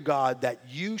will be your God, that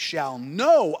you shall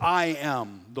know I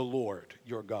am the Lord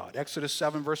your God. Exodus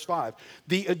 7 verse 5.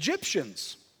 The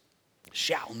Egyptians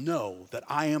shall know that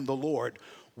I am the Lord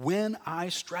when I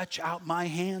stretch out my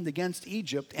hand against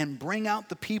Egypt and bring out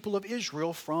the people of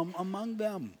Israel from among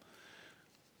them.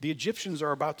 The Egyptians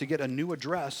are about to get a new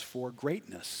address for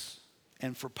greatness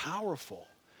and for powerful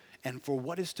and for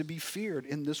what is to be feared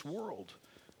in this world.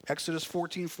 Exodus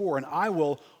 14:4, and I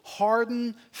will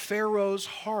harden Pharaoh's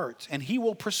heart, and he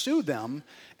will pursue them,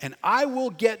 and I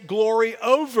will get glory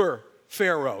over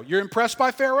Pharaoh. You're impressed by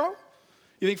Pharaoh?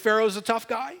 You think Pharaoh's a tough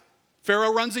guy?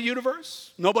 Pharaoh runs the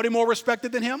universe? Nobody more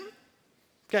respected than him?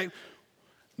 Okay,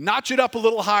 notch it up a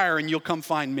little higher and you'll come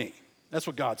find me. That's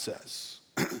what God says.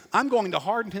 I'm going to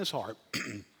harden his heart.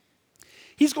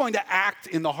 He's going to act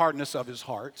in the hardness of his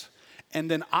heart,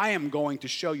 and then I am going to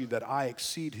show you that I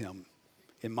exceed him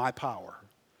in my power.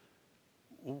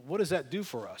 What does that do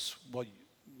for us? Well,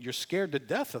 you're scared to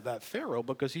death of that Pharaoh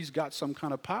because he's got some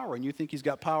kind of power and you think he's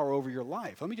got power over your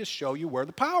life. Let me just show you where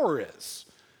the power is.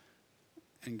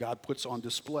 And God puts on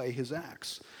display his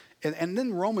acts. And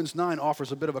then Romans 9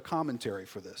 offers a bit of a commentary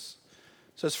for this.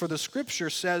 It says, for the scripture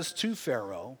says to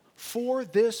Pharaoh, for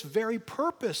this very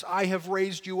purpose I have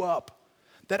raised you up,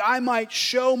 that I might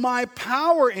show my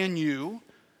power in you,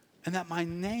 and that my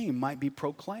name might be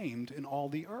proclaimed in all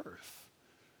the earth.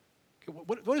 Okay,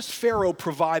 what does Pharaoh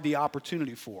provide the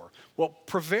opportunity for? Well,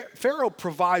 Pharaoh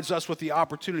provides us with the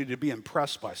opportunity to be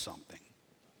impressed by something.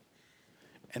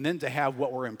 And then to have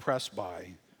what we're impressed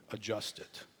by adjusted.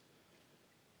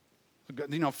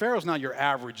 You know, Pharaoh's not your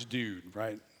average dude,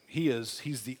 right? He's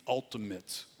the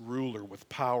ultimate ruler with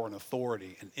power and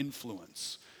authority and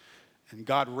influence. And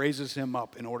God raises him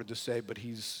up in order to say, but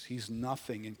he's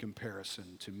nothing in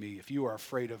comparison to me. If you are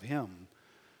afraid of him,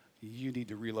 you need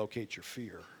to relocate your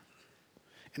fear.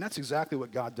 And that's exactly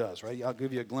what God does, right? I'll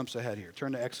give you a glimpse ahead here.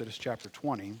 Turn to Exodus chapter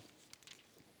 20.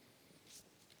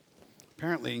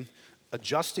 Apparently,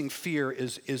 adjusting fear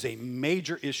is a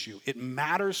major issue. It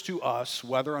matters to us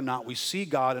whether or not we see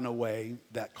God in a way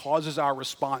that causes our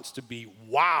response to be,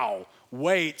 wow,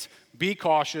 wait, be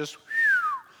cautious,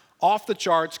 off the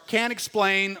charts, can't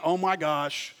explain, oh my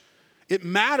gosh. It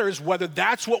matters whether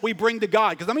that's what we bring to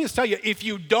God. Because let me just tell you, if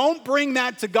you don't bring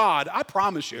that to God, I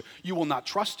promise you, you will not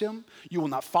trust him, you will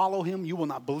not follow him, you will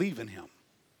not believe in him.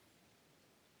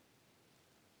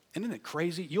 And isn't it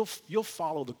crazy? You'll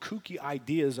follow the kooky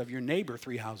ideas of your neighbor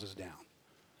 3 houses down,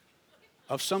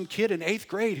 of some kid in 8th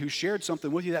grade who shared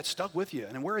something with you that stuck with you.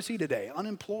 And where is he today?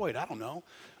 Unemployed, I don't know.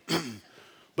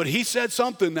 But he said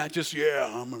something that just,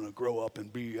 I'm going to grow up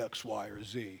and be X, Y, or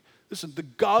Z. Listen, the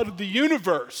God of the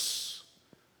universe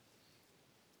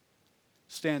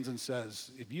stands and says,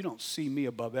 if you don't see me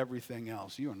above everything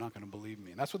else, you are not going to believe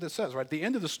me. And that's what this says, right? At the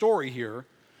end of the story here,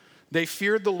 they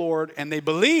feared the Lord and they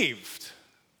believed.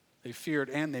 They feared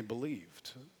and they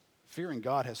believed. Fearing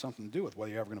God has something to do with whether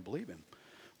you're ever going to believe him.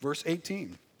 Verse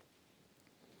 18.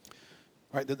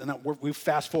 Right, we've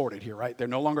fast forwarded here, right? They're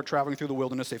no longer traveling through the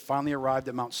wilderness. They finally arrived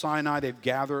at Mount Sinai. They've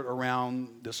gathered around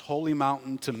this holy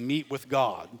mountain to meet with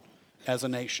God as a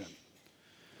nation.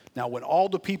 Now, when all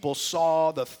the people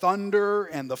saw the thunder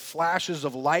and the flashes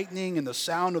of lightning and the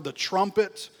sound of the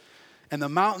trumpet and the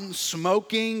mountain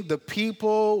smoking, the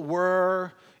people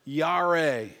were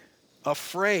yare,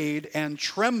 afraid and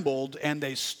trembled, and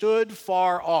they stood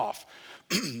far off.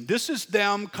 This is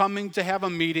them coming to have a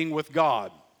meeting with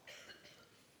God.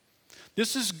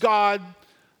 This is God,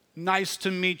 nice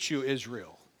to meet you,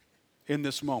 Israel, in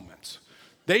this moment.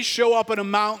 They show up at a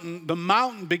mountain. The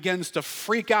mountain begins to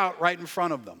freak out right in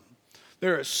front of them.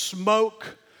 There is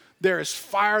smoke. There is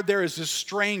fire. There is this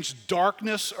strange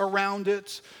darkness around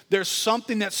it. There's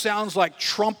something that sounds like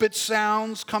trumpet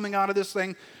sounds coming out of this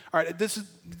thing. All right,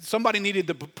 somebody needed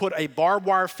to put a barbed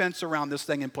wire fence around this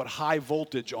thing and put high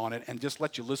voltage on it and just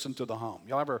let you listen to the hum.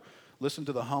 Y'all ever listen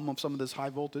to the hum of some of this high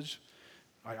voltage?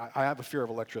 I have a fear of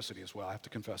electricity as well. I have to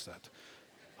confess that.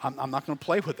 I'm not going to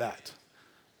play with that,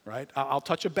 right? I'll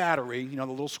touch a battery, the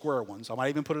little square ones. I might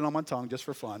even put it on my tongue just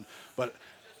for fun. But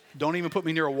don't even put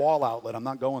me near a wall outlet. I'm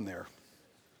not going there.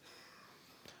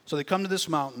 So they come to this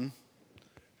mountain.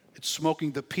 It's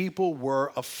smoking. The people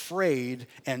were afraid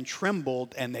and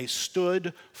trembled, and they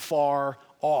stood far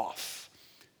off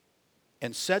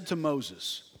and said to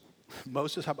Moses,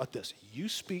 Moses, how about this? You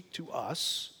speak to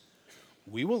us.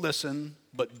 We will listen,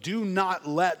 but do not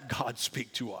let God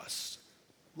speak to us,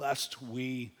 lest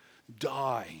we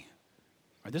die.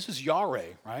 Right, this is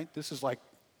yare, right? This is like,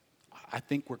 I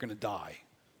think we're going to die.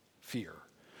 Fear.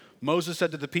 Moses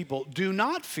said to the people, do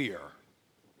not fear,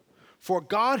 for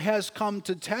God has come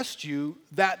to test you,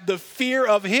 that the fear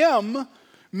of him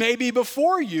may be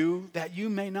before you, that you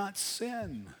may not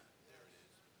sin.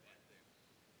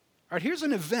 All right, here's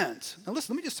an event. Now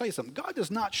listen, let me just tell you something. God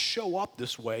does not show up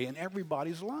this way in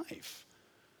everybody's life.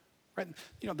 Right?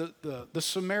 The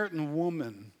Samaritan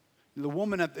woman, the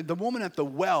woman at the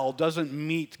well doesn't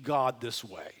meet God this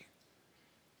way.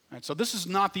 Right? So this is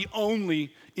not the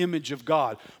only image of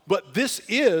God, but this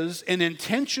is an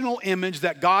intentional image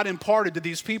that God imparted to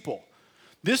these people.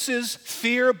 This is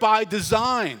fear by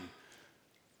design.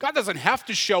 God doesn't have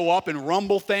to show up and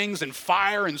rumble things and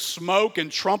fire and smoke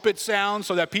and trumpet sounds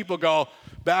so that people go,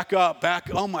 back up,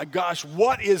 oh my gosh,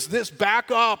 what is this?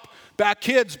 Back up,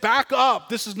 kids, back up.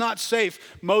 This is not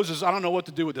safe. Moses, I don't know what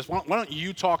to do with this. Why don't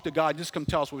you talk to God? Just come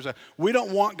tell us what we say. We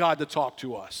don't want God to talk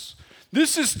to us.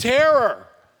 This is terror,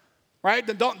 right?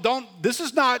 This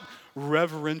is not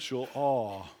reverential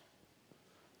awe.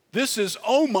 This is,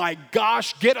 oh my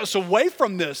gosh, get us away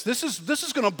from this. This is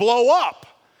going to blow up.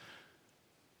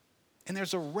 And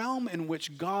there's a realm in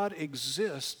which God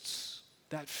exists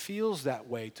that feels that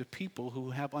way to people who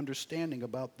have understanding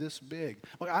about this big.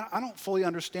 Look, I don't fully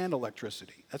understand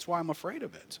electricity. That's why I'm afraid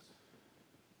of it.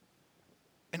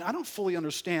 And I don't fully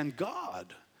understand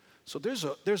God. So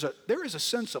there is a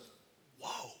sense of,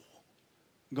 whoa,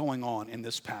 going on in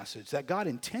this passage that God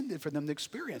intended for them to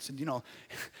experience. And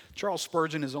Charles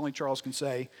Spurgeon, as only Charles can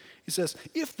say, he says,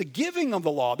 if the giving of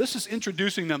the law, this is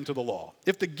introducing them to the law,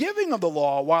 if the giving of the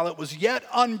law, while it was yet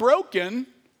unbroken,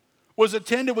 was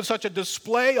attended with such a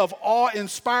display of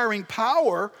awe-inspiring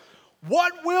power,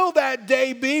 what will that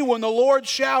day be when the Lord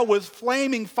shall with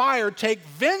flaming fire take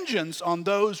vengeance on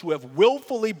those who have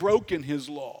willfully broken his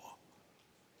law?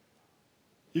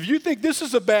 If you think this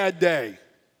is a bad day,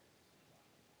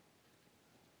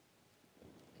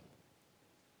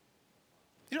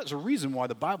 there's a reason why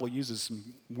the Bible uses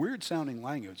some weird-sounding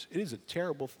language. It is a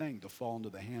terrible thing to fall into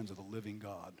the hands of the living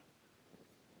God.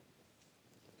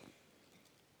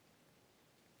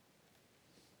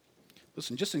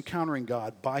 Listen, just encountering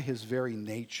God by his very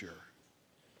nature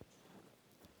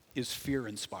is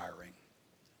fear-inspiring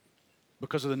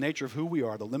because of the nature of who we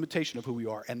are, the limitation of who we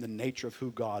are, and the nature of who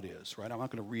God is, right? I'm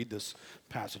not going to read this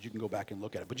passage. You can go back and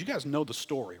look at it. But you guys know the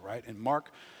story, right? In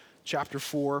Mark chapter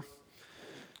 4,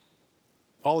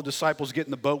 all the disciples get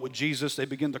in the boat with Jesus. They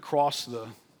begin to cross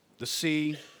the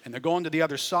sea, and they're going to the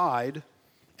other side.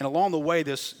 And along the way,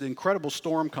 this incredible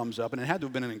storm comes up, and it had to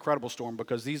have been an incredible storm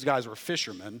because these guys were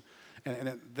fishermen,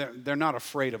 and they're not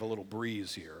afraid of a little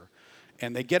breeze here.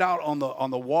 And they get out on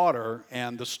the water,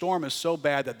 and the storm is so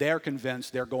bad that they're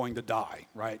convinced they're going to die,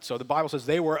 right? So the Bible says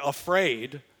they were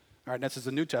afraid. All right, that's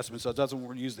the New Testament, so it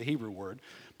doesn't use the Hebrew word.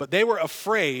 But they were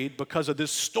afraid because of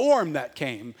this storm that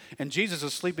came, and Jesus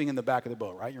is sleeping in the back of the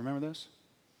boat, right? You remember this?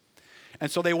 And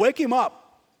so they wake him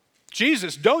up.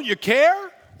 Jesus, don't you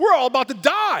care? We're all about to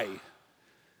die.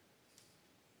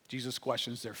 Jesus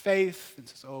questions their faith and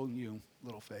says, oh, you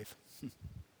little faith.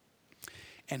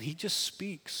 And he just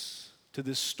speaks to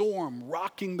this storm,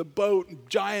 rocking the boat,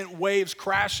 giant waves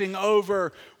crashing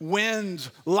over,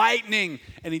 winds, lightning.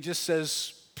 And he just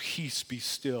says, peace, be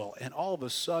still. And all of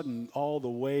a sudden, all the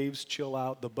waves chill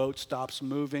out. The boat stops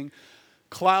moving.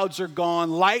 Clouds are gone.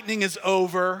 Lightning is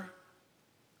over.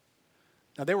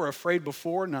 Now, they were afraid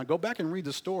before. Now, go back and read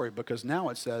the story because now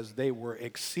it says they were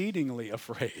exceedingly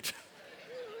afraid.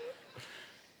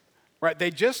 Right?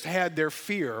 They just had their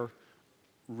fear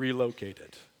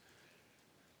relocated.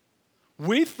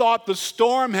 We thought the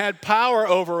storm had power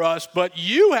over us, but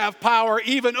you have power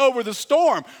even over the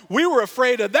storm. We were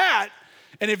afraid of that.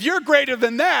 And if you're greater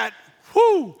than that,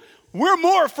 we're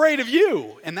more afraid of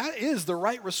you. And that is the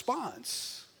right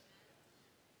response.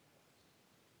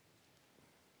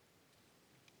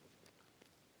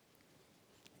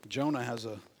 Jonah has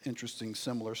an interesting,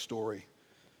 similar story.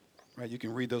 Right, you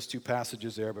can read those two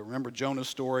passages there, but remember Jonah's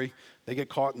story. They get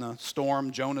caught in a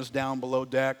storm. Jonah's down below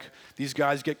deck. These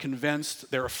guys get convinced.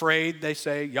 They're afraid. They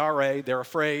say, Yare, they're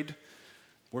afraid.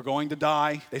 We're going to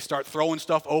die. They start throwing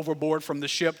stuff overboard from the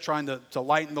ship, trying to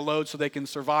lighten the load so they can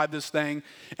survive this thing.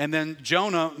 And then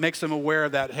Jonah makes them aware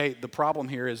that, hey, the problem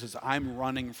here is I'm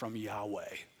running from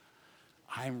Yahweh.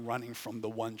 I'm running from the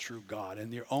one true God,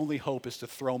 and your only hope is to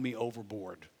throw me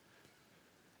overboard.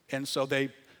 And so they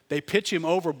pitch him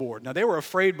overboard. Now, they were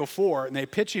afraid before, and they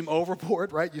pitch him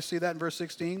overboard, right? You see that in verse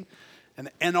 16?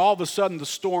 And all of a sudden, the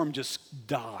storm just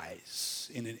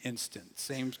dies in an instant.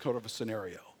 Same sort of a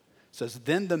scenario. It says,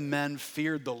 then the men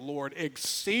feared the Lord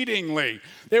exceedingly.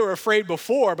 They were afraid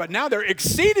before, but now they're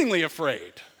exceedingly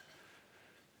afraid.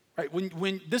 Right?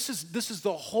 When this is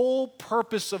the whole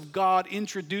purpose of God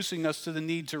introducing us to the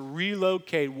need to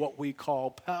relocate what we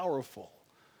call powerful.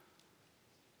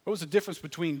 What was the difference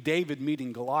between David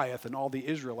meeting Goliath and all the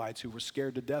Israelites who were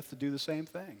scared to death to do the same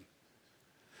thing?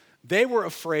 They were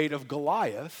afraid of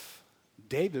Goliath.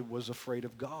 David was afraid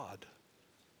of God.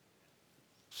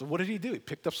 So what did he do? He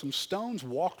picked up some stones,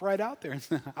 walked right out there and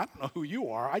said, I don't know who you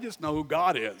are. I just know who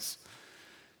God is.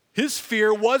 His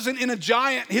fear wasn't in a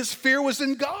giant. His fear was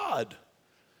in God.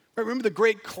 Right, remember the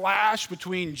great clash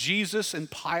between Jesus and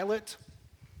Pilate?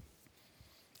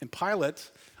 And Pilate,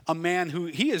 a man who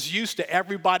he is used to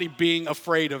everybody being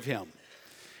afraid of him.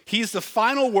 He's the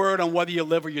final word on whether you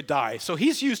live or you die. So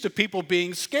he's used to people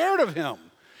being scared of him.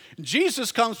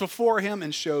 Jesus comes before him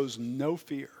and shows no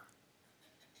fear.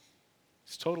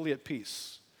 He's totally at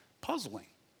peace. Puzzling.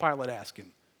 Pilate asked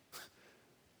him,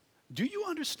 do you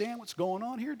understand what's going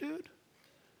on here, dude?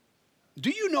 Do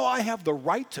you know I have the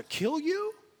right to kill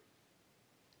you?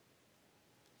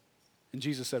 And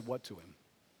Jesus said what to him?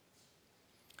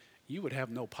 You would have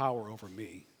no power over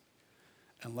me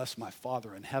unless my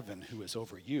Father in heaven, who is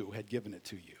over you, had given it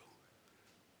to you.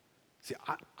 See,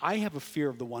 I have a fear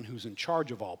of the one who's in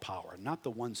charge of all power, not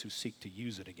the ones who seek to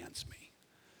use it against me.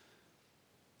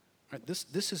 Right,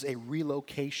 this is a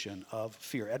relocation of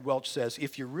fear. Ed Welch says,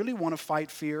 if you really want to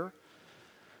fight fear,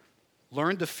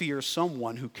 learn to fear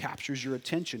someone who captures your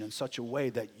attention in such a way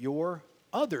that your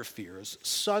other fears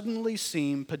suddenly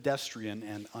seem pedestrian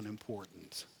and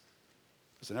unimportant.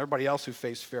 Listen, everybody else who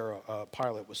faced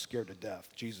Pilate was scared to death.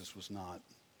 Jesus was not.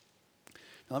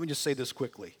 Now, let me just say this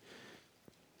quickly.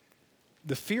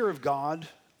 The fear of God,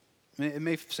 it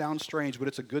may sound strange, but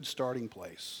it's a good starting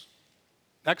place.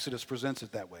 Exodus presents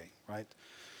it that way, right?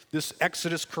 This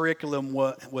Exodus curriculum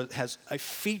has a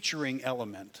featuring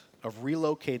element of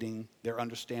relocating their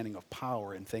understanding of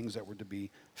power and things that were to be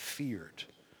feared.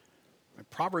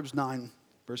 Proverbs 9,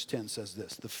 verse 10 says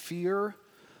this, the fear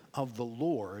of the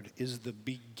Lord is the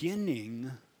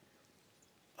beginning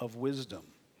of wisdom,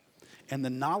 and the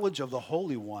knowledge of the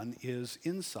Holy One is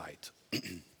insight.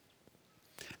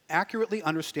 Accurately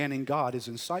understanding God is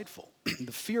insightful.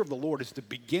 The fear of the Lord is the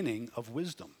beginning of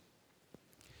wisdom.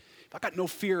 If I got no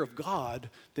fear of God,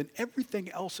 then everything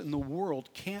else in the world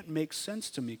can't make sense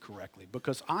to me correctly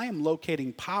because I am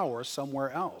locating power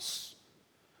somewhere else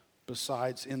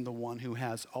besides in the one who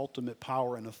has ultimate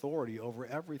power and authority over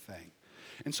everything.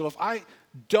 And so if I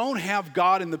don't have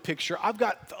God in the picture, I've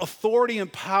got authority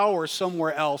and power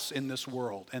somewhere else in this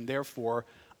world, and therefore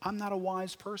I'm not a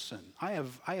wise person. I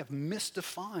have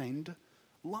misdefined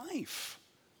life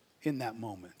in that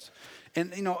moment.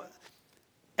 And,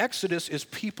 Exodus is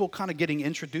people kind of getting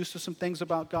introduced to some things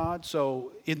about God.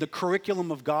 So in the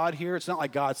curriculum of God here, it's not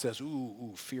like God says,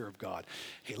 ooh, fear of God.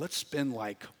 Hey, let's spend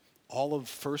like all of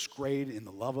first grade in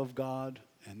the love of God,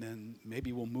 and then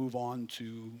maybe we'll move on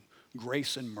to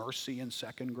grace and mercy in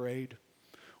second grade.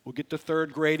 We'll get to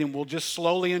third grade and we'll just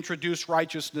slowly introduce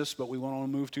righteousness, but we won't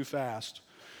want to move too fast.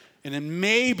 And then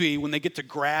maybe when they get to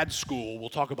grad school, we'll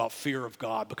talk about fear of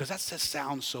God, because that just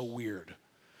sounds so weird.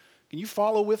 Can you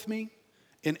follow with me?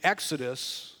 In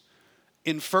Exodus,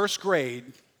 in first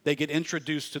grade, they get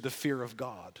introduced to the fear of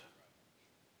God.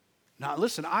 Now,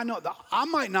 listen, I know that I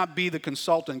might not be the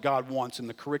consultant God wants in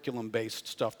the curriculum-based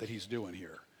stuff that he's doing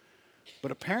here. But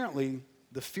apparently,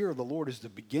 the fear of the Lord is the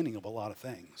beginning of a lot of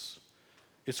things.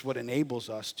 It's what enables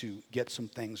us to get some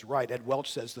things right. Ed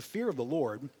Welch says, the fear of the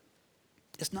Lord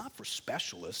is not for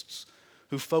specialists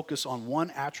who focus on one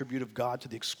attribute of God to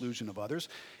the exclusion of others.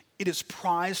 It is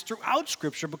prized throughout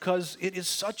Scripture because it is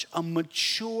such a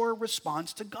mature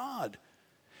response to God.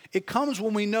 It comes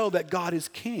when we know that God is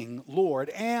King, Lord,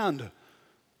 and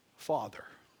Father.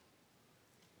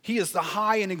 He is the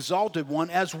high and exalted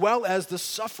one, as well as the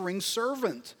suffering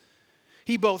servant.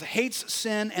 He both hates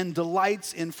sin and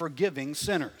delights in forgiving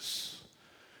sinners.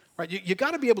 Right? You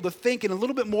got to be able to think in a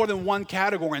little bit more than one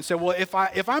category and say, well,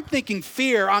 if I'm thinking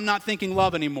fear, I'm not thinking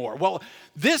love anymore. Well,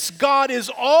 this God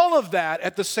is all of that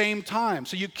at the same time.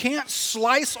 So you can't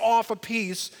slice off a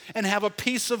piece and have a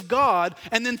piece of God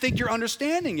and then think you're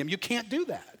understanding him. You can't do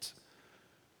that.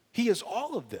 He is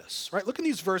all of this, right? Look at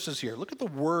these verses here. Look at the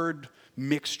word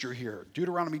mixture here.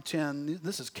 Deuteronomy 10,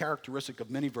 this is characteristic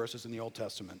of many verses in the Old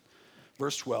Testament.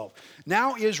 Verse 12,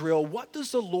 now Israel, what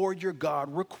does the Lord your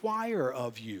God require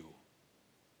of you?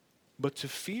 But to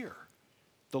fear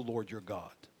the Lord your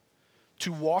God,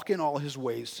 to walk in all his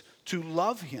ways, to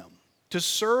love him, to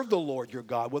serve the Lord your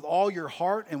God with all your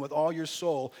heart and with all your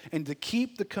soul, and to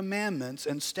keep the commandments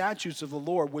and statutes of the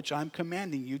Lord, which I'm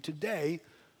commanding you today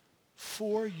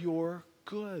for your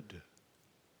good.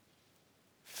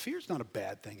 Fear's not a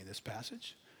bad thing in this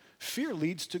passage. Fear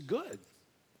leads to good.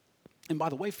 And by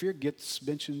the way, fear gets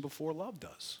mentioned before love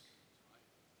does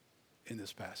in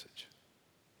this passage.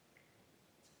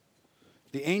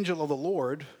 The angel of the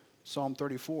Lord, Psalm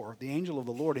 34, the angel of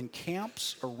the Lord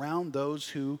encamps around those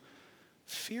who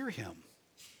fear him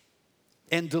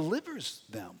and delivers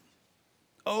them.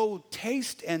 Oh,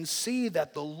 taste and see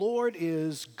that the Lord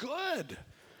is good.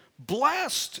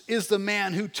 Blessed is the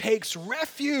man who takes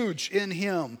refuge in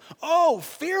him. Oh,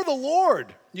 fear the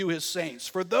Lord, you his saints,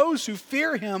 for those who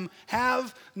fear him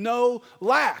have no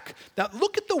lack. Now,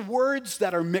 look at the words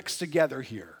that are mixed together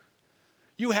here.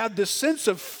 You have this sense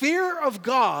of fear of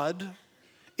God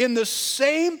in the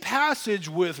same passage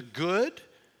with good.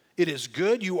 It is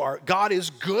good. God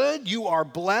is good. You are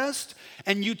blessed,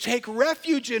 and you take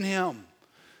refuge in him.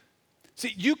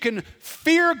 See, you can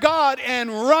fear God and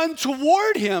run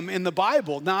toward him in the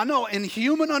Bible. Now, I know in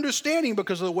human understanding,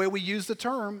 because of the way we use the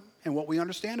term and what we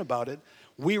understand about it,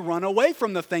 we run away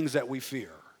from the things that we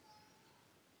fear.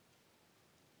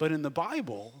 But in the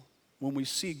Bible, when we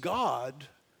see God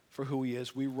for who he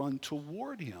is, we run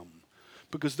toward him.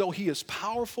 Because though he is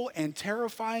powerful and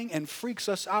terrifying and freaks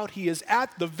us out, he is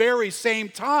at the very same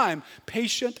time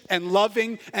patient and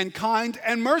loving and kind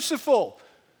and merciful.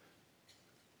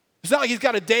 It's not like he's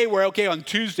got a day where, okay, on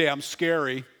Tuesday I'm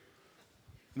scary.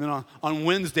 And then on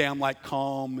Wednesday I'm like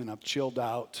calm and I've chilled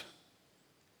out.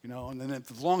 And then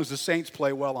as long as the Saints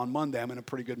play well on Monday, I'm in a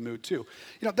pretty good mood too.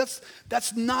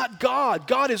 That's not God.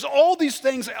 God is all these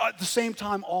things at the same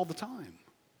time all the time.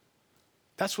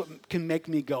 That's what can make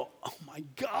me go, oh my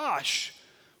gosh,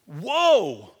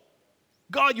 whoa.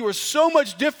 God, you are so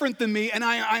much different than me, and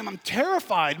I'm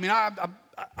terrified.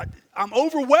 I'm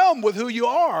overwhelmed with who you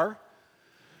are.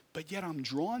 But yet I'm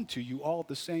drawn to you all at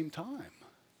the same time.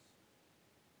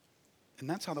 And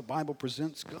that's how the Bible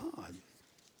presents God.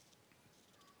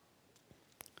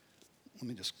 Let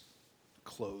me just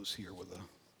close here with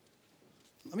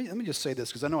let me just say this,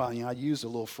 because I know I used a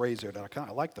little phrase there that I kind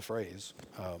of like the phrase.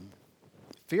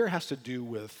 Fear has to do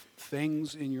with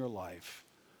things in your life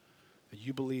that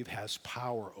you believe has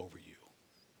power over you.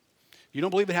 If you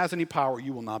don't believe it has any power,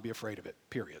 you will not be afraid of it,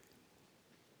 period.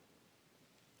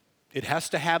 It has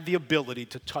to have the ability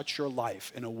to touch your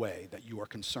life in a way that you are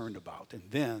concerned about. And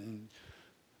then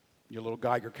your little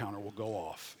Geiger counter will go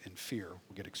off and fear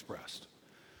will get expressed.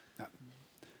 Now,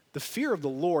 the fear of the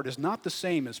Lord is not the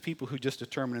same as people who just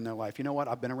determine in their life, you know what,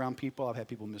 I've been around people, I've had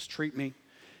people mistreat me.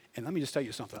 And let me just tell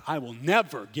you something. I will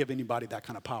never give anybody that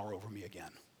kind of power over me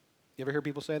again. You ever hear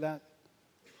people say that?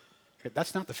 Okay,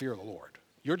 that's not the fear of the Lord.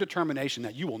 Your determination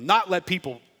that you will not let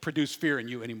people produce fear in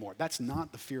you anymore, that's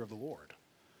not the fear of the Lord.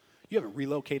 You haven't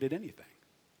relocated anything.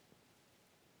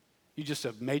 You just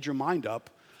have made your mind up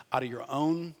out of your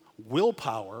own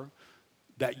willpower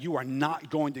that you are not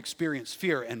going to experience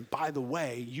fear. And by the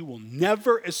way, you will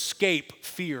never escape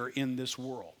fear in this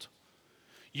world.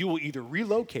 You will either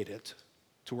relocate it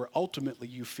to where ultimately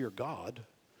you fear God,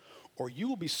 or you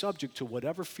will be subject to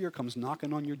whatever fear comes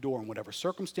knocking on your door in whatever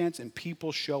circumstance and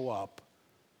people show up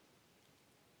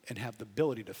and have the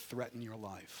ability to threaten your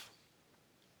life.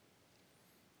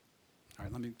 All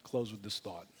right, let me close with this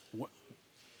thought.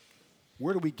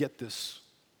 Where do we get this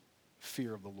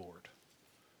fear of the Lord?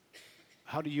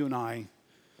 How do you and I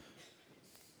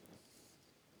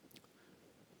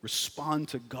respond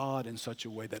to God in such a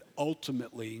way that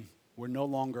ultimately we're no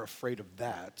longer afraid of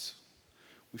that?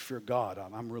 We fear God.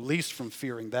 I'm released from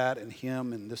fearing that and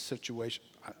Him in this situation.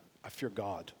 I fear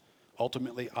God.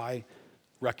 Ultimately, I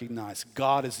recognize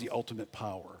God is the ultimate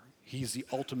power. He's the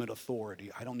ultimate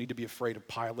authority. I don't need to be afraid of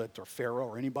Pilate or Pharaoh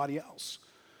or anybody else.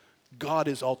 God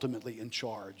is ultimately in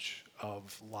charge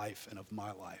of life and of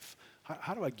my life.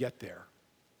 How do I get there?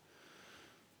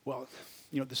 Well,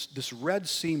 this Red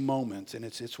Sea moment, and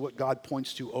it's what God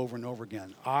points to over and over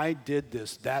again. I did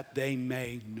this that they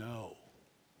may know.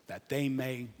 That they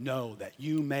may know, that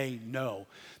you may know.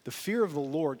 The fear of the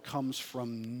Lord comes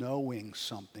from knowing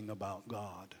something about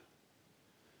God.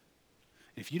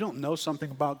 If you don't know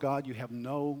something about God, you have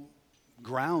no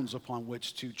grounds upon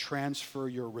which to transfer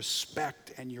your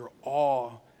respect and your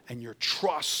awe and your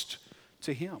trust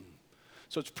to Him.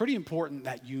 So it's pretty important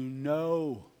that you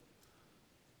know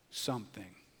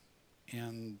something.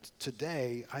 And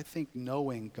today, I think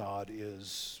knowing God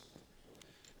is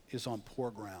on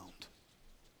poor ground.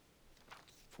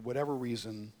 For whatever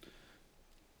reason,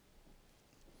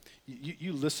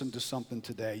 you listened to something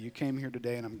today. You came here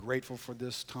today, and I'm grateful for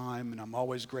this time, and I'm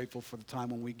always grateful for the time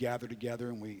when we gather together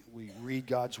and we read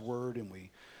God's Word and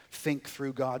we think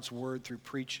through God's Word through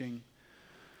preaching.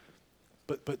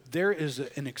 But there is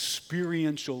an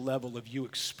experiential level of you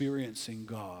experiencing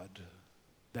God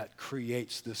that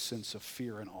creates this sense of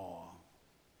fear and awe.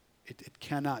 It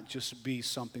cannot just be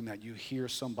something that you hear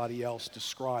somebody else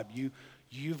describe.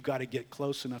 You've got to get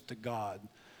close enough to God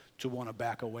to want to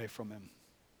back away from Him.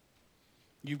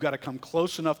 You've got to come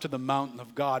close enough to the mountain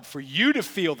of God for you to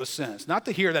feel the sense, not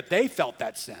to hear that they felt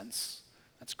that sense.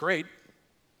 That's great.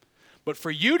 But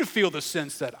for you to feel the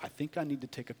sense that I think I need to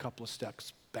take a couple of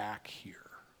steps back here.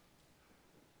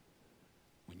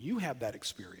 When you have that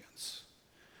experience,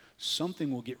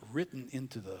 something will get written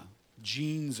into the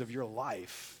genes of your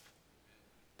life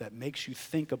that makes you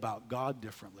think about God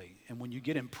differently. And when you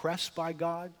get impressed by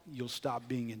God, you'll stop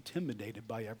being intimidated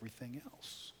by everything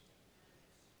else.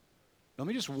 Let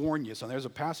me just warn you. So there's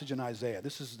a passage in Isaiah.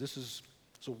 This is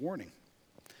a warning.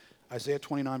 Isaiah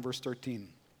 29, verse 13.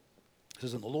 It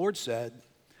says, and the Lord said,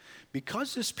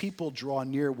 because this people draw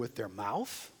near with their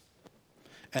mouth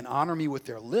and honor me with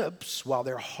their lips, while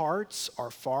their hearts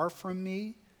are far from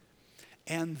me,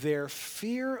 and their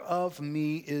fear of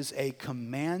me is a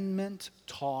commandment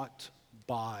taught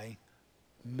by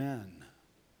men.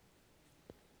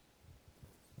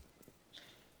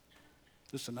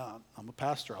 Listen, I'm a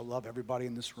pastor. I love everybody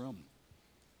in this room.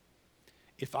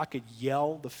 If I could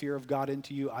yell the fear of God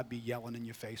into you, I'd be yelling in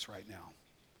your face right now.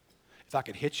 If I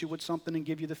could hit you with something and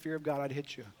give you the fear of God, I'd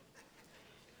hit you.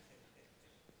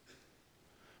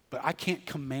 But I can't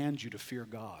command you to fear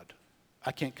God.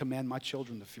 I can't command my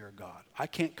children to fear God. I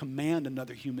can't command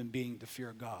another human being to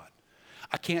fear God.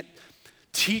 I can't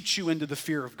teach you into the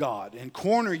fear of God and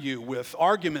corner you with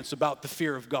arguments about the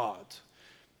fear of God.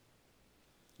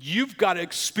 You've got to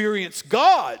experience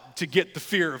God to get the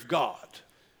fear of God.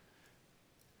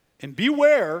 And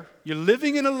beware, you're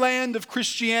living in a land of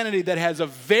Christianity that has a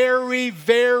very,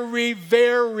 very,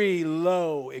 very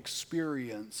low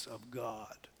experience of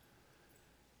God.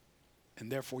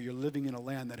 And therefore, you're living in a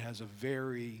land that has a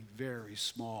very, very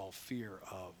small fear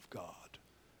of God.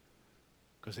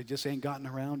 Because they just ain't gotten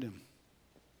around Him.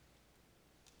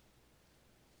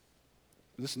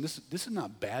 Listen, this is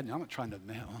not bad. I'm not trying to,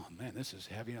 man, this is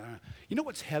heavy. You know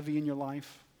what's heavy in your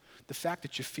life? The fact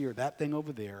that you fear that thing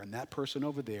over there and that person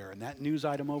over there and that news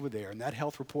item over there and that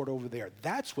health report over there.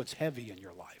 That's what's heavy in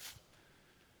your life.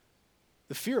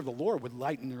 The fear of the Lord would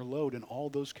lighten your load in all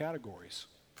those categories.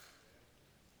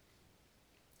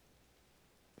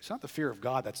 It's not the fear of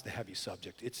God that's the heavy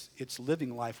subject. It's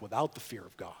living life without the fear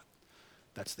of God.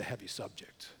 That's the heavy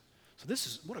subject. So this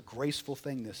is, what a graceful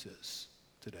thing this is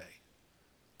today.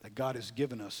 That God has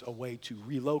given us a way to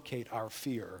relocate our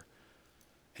fear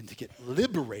and to get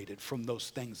liberated from those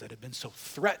things that have been so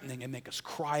threatening and make us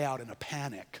cry out in a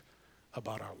panic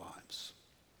about our lives.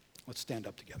 Let's stand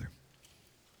up together.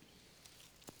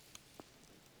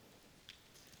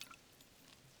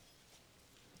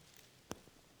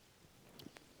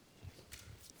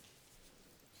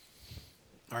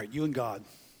 All right, you and God.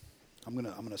 I'm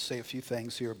gonna say a few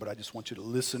things here, but I just want you to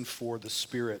listen for the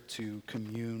Spirit to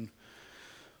commune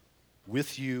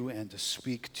with you and to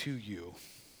speak to you.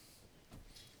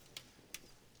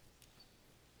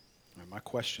 All right, my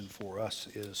question for us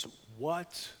is,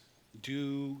 what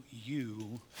do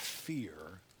you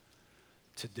fear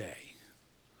today?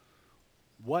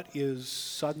 What is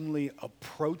suddenly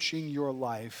approaching your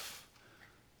life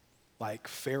like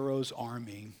Pharaoh's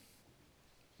army,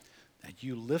 that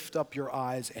you lift up your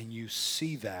eyes and you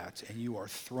see that and you are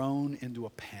thrown into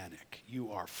a panic?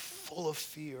 You are full of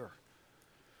fear.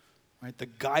 Right? The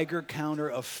Geiger counter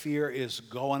of fear is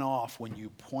going off when you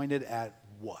point it at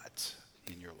what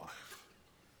in your life?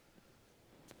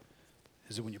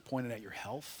 Is it when you point it at your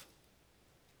health?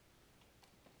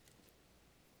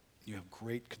 You have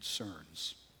great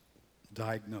concerns,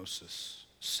 diagnosis,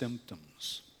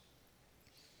 symptoms,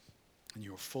 and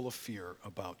you are full of fear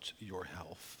about your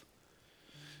health.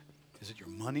 Is it your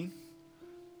money?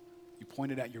 You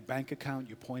point it at your bank account.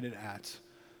 You point it at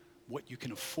what you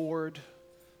can afford,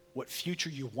 what future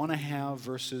you want to have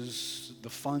versus the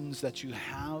funds that you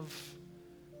have.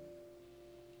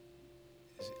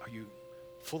 Are you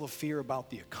full of fear about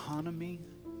the economy?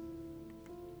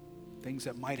 Things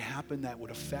that might happen that would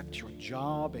affect your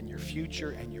job and your future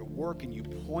and your work, and you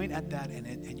point at that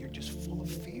and you're just full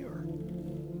of fear.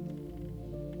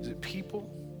 Is it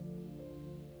people?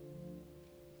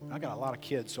 I got a lot of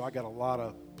kids, so I got a lot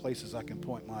of places I can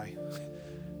point my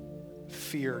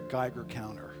fear Geiger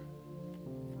counter.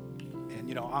 And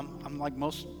you know, I'm like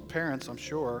most parents, I'm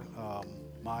sure.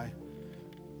 My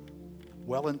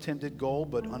well-intended goal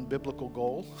but unbiblical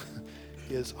goal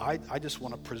is I just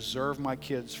want to preserve my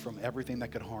kids from everything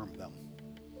that could harm them.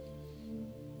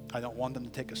 I don't want them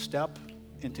to take a step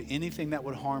into anything that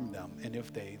would harm them. And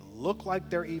if they look like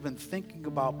they're even thinking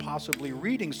about possibly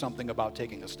reading something about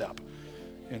taking a step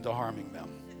into harming them,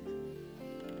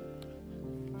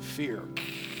 fear,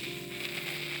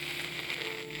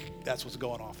 that's what's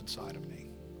going off inside of me.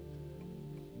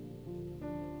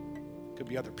 Could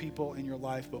be other people in your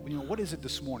life, but you know, what is it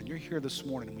this morning? You're here this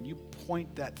morning, and when you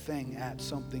point that thing at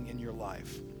something in your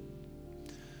life,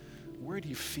 where do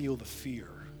you feel the fear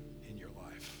in your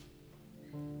life?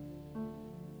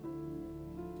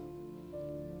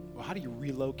 Well, how do you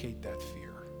relocate that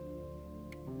fear?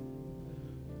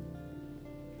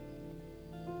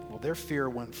 Well, their fear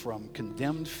went from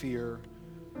condemned fear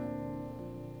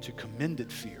to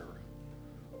commended fear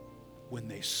when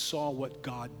they saw what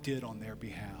God did on their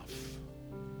behalf.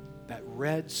 That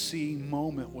Red Sea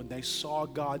moment when they saw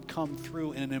God come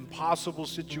through in an impossible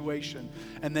situation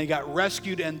and they got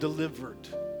rescued and delivered.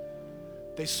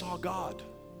 They saw God.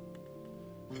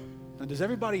 Now, does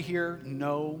everybody here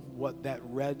know what that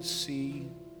Red Sea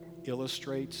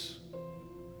illustrates?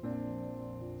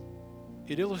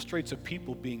 It illustrates a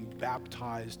people being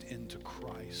baptized into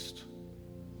Christ.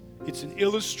 It's an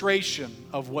illustration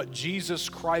of what Jesus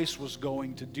Christ was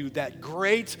going to do, that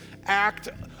great act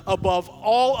above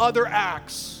all other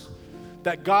acts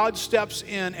that God steps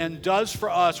in and does for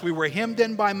us. We were hemmed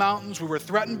in by mountains, we were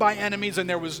threatened by enemies, and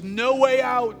there was no way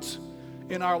out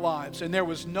in our lives, and there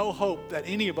was no hope that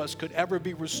any of us could ever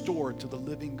be restored to the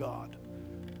living God.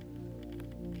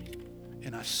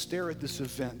 And I stare at this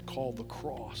event called the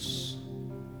cross,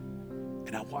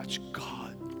 and I watch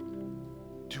God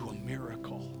do a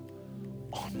miracle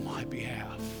on my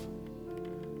behalf.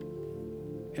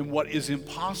 And what is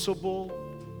impossible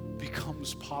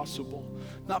becomes possible.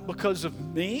 Not because of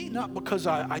me, not because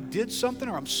I did something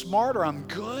or I'm smart or I'm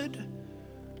good,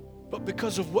 but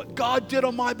because of what God did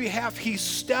on my behalf. He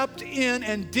stepped in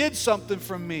and did something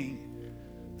for me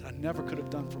that I never could have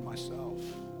done for myself.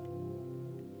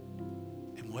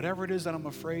 And whatever it is that I'm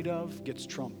afraid of gets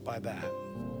trumped by that.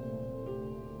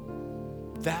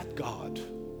 That God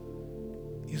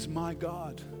is my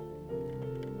God.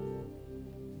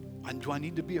 And do I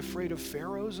need to be afraid of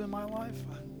pharaohs in my life?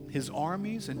 His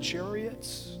armies and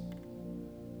chariots?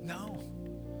 No.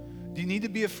 Do you need to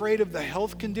be afraid of the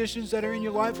health conditions that are in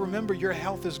your life? Remember, your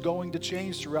health is going to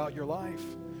change throughout your life.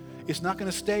 It's not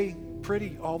going to stay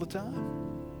pretty all the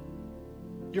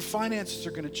time. Your finances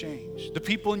are going to change. The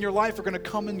people in your life are going to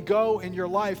come and go in your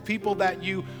life. People that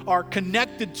you are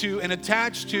connected to and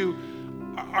attached to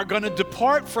are going to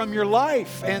depart from your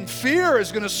life, and fear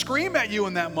is going to scream at you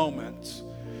in that moment.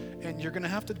 And you're going to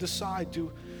have to decide,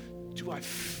 do Do I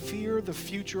fear the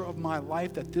future of my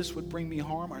life, that this would bring me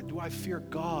harm? Or do I fear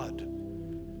God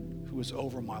who is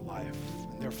over my life?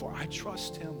 And therefore, I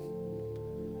trust him.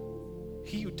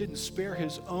 He who didn't spare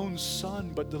his own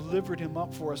son, but delivered him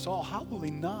up for us all, how will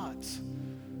he not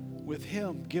with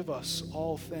him give us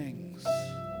all things?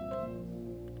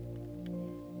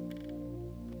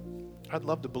 I'd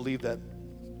love to believe that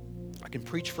I can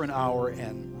preach for an hour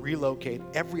and relocate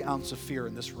every ounce of fear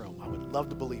in this room. I would love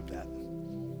to believe that.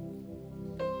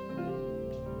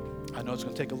 I know it's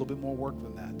going to take a little bit more work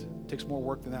than that. It takes more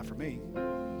work than that for me.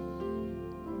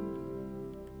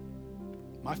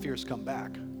 My fears come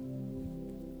back.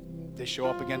 They show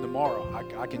up again tomorrow.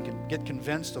 I can get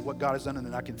convinced of what God has done, and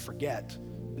then I can forget.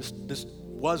 This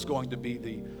was going to be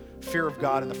the fear of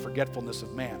God and the forgetfulness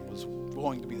of man was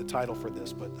going to be the title for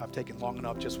this, but I've taken long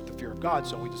enough just with the fear of God,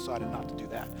 so we decided not to do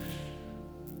that.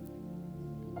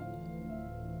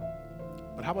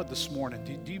 But how about this morning?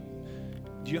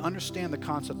 Do you understand the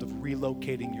concept of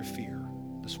relocating your fear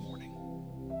this morning?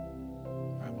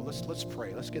 All right, well, let's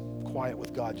pray. Let's get quiet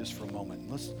with God just for a moment.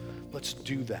 Let's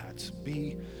do that.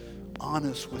 Be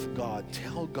honest with God.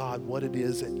 Tell God what it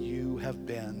is that you have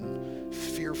been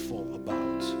fearful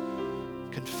about.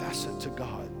 Confess it to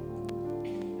God.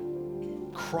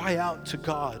 Cry out to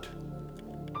God.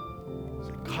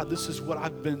 Say, God, this is what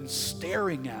I've been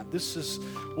staring at. This is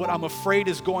what I'm afraid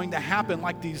is going to happen.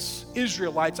 Like these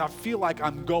Israelites, I feel like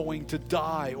I'm going to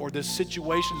die, or this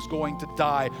situation is going to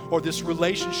die, or this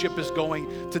relationship is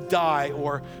going to die,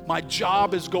 or my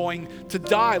job is going to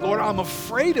die. Lord, I'm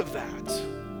afraid of that.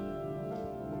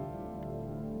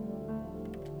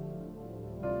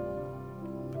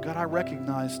 But God, I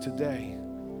recognize today,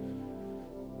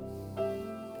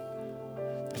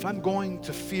 if I'm going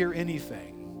to fear anything,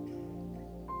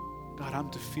 God, I'm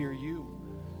to fear you.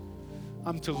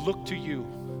 I'm to look to you,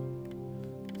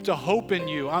 to hope in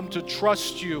you. I'm to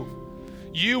trust you.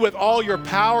 You, with all your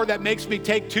power that makes me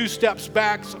take 2 steps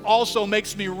back, also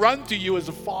makes me run to you as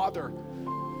a father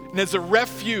and as a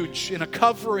refuge and a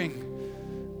covering,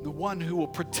 the one who will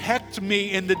protect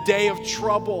me in the day of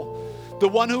trouble, the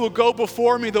one who will go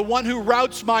before me, the one who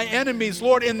routs my enemies.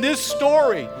 Lord, in this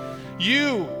story,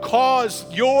 you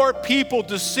cause your people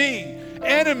to see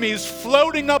enemies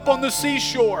floating up on the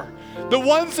seashore. The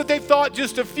ones that they thought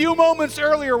just a few moments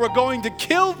earlier were going to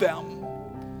kill them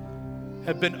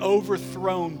have been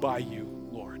overthrown by you,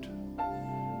 Lord.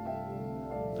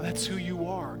 That's who you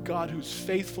are, God who's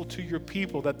faithful to your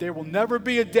people, that there will never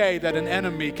be a day that an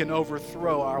enemy can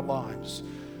overthrow our lives.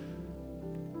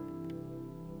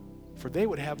 For they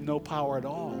would have no power at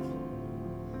all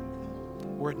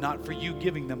were it not for you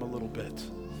giving them a little bit.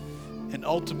 And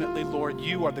ultimately, Lord,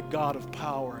 you are the God of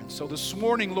power. And so this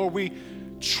morning, Lord, we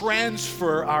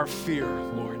transfer our fear,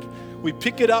 Lord. We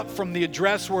pick it up from the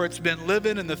address where it's been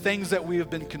living and the things that we have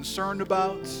been concerned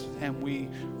about, and we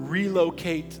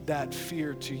relocate that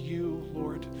fear to you,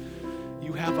 Lord.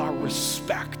 You have our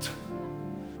respect.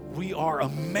 We are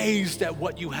amazed at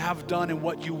what you have done and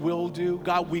what you will do.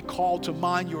 God, we call to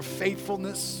mind your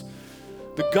faithfulness.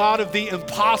 The God of the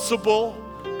impossible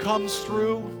comes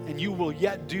through, and you will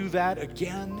yet do that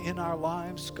again in our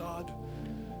lives, God.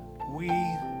 We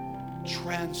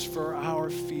transfer our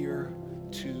fear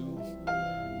to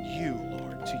you,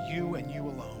 Lord, to you and you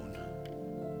alone.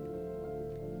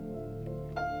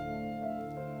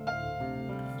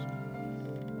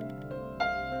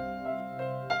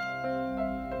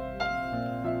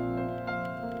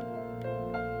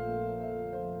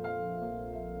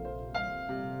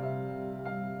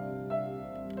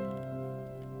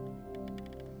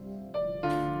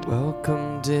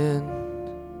 Welcomed in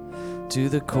to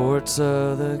the courts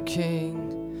of the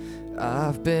King.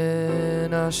 I've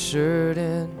been ushered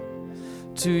in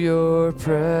to your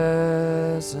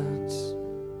presence.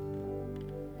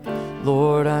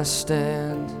 Lord, I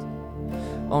stand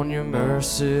on your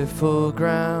merciful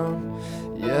ground,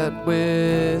 yet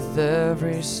with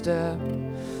every step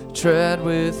tread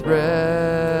with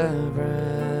reverence.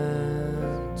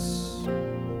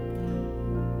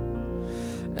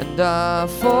 And I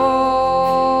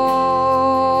fall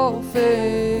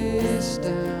face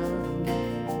down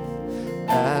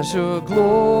as your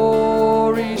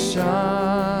glory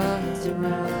shines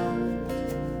around.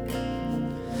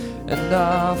 And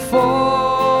I fall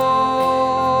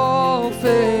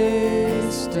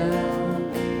face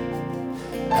down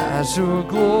as your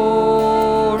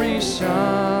glory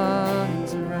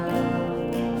shines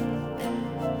around.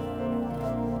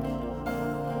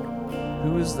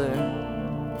 Who is there?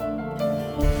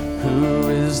 Who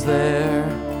is there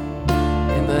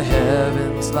in the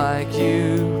heavens like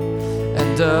you?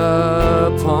 And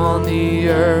upon the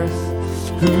earth,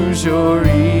 who's your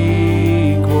equal?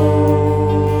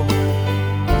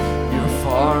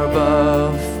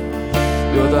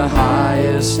 the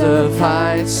highest of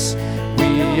heights.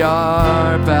 We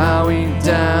are bowing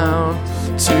down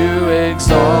to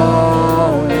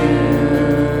exalt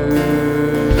you.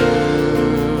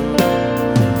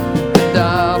 And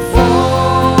I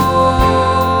fall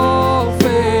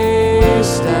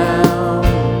face down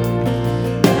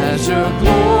as your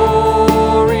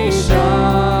glory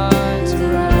shines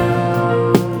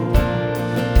around.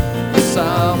 Yes,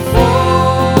 I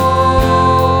fall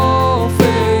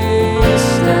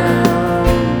face down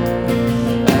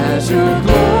as your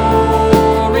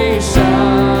glory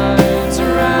shines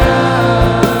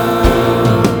around.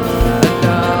 And I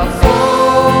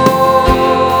fall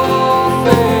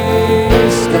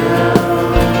face down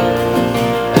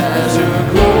as your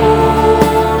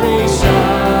glory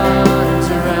shines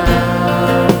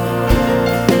around.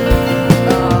 I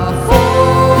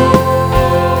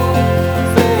fall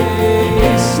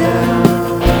face down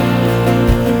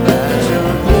as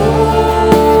your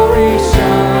glory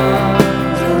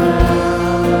shines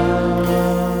around.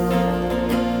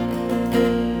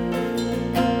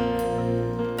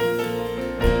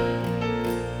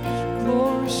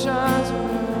 Glory shines around.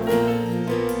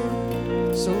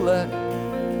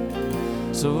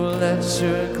 So let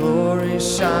your glory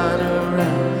shine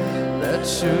around. Let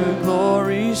your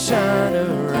glory shine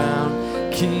around.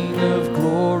 King of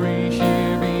glory,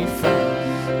 here be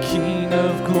found. King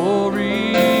of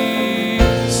glory.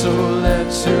 So let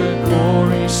your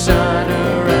glory shine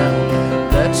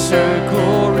around. Let your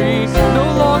glory, no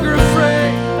longer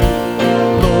afraid.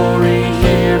 Glory,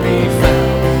 here be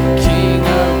found. King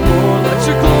of glory, let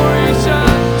your glory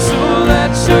shine. So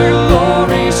let your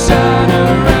glory shine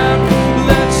around.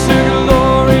 Let your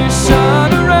glory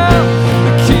shine around.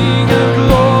 The King of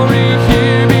glory,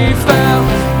 here be found.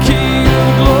 King of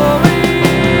glory,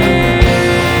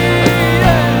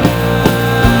 yeah.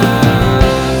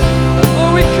 Oh,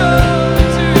 we come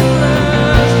to your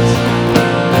presence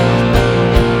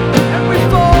and we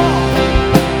fall.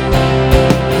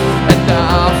 And I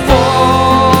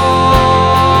fall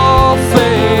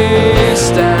face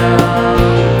down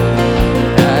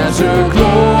as your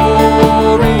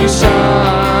glory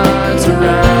shines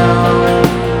around.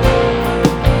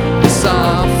 Yes, I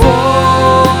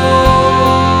fall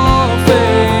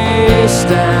face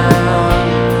down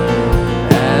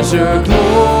as your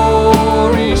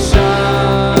glory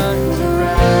shines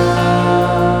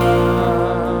around.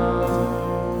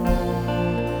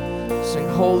 Sing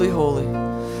holy, holy.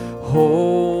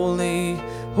 Holy,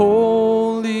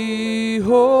 holy,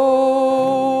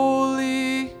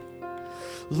 holy,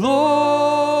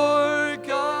 Lord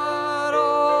God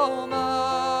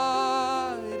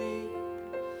Almighty.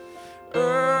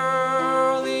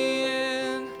 Early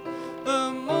in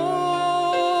the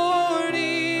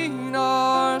morning,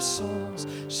 our songs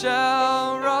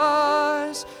shall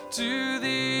rise to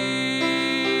thee.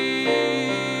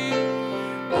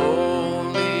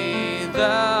 Only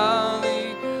thou,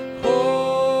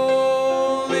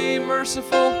 holy,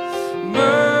 merciful,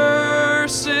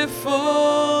 merciful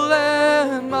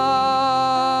and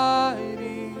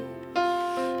mighty,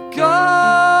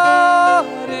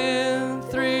 God in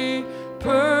three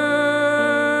persons,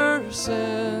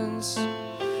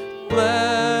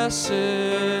 blessed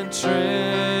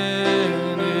Trinity.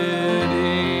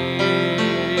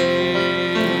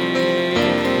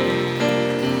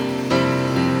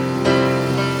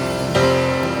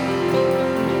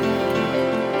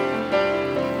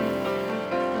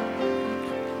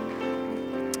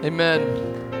 Amen.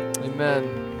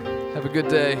 Amen. Have a good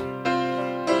day.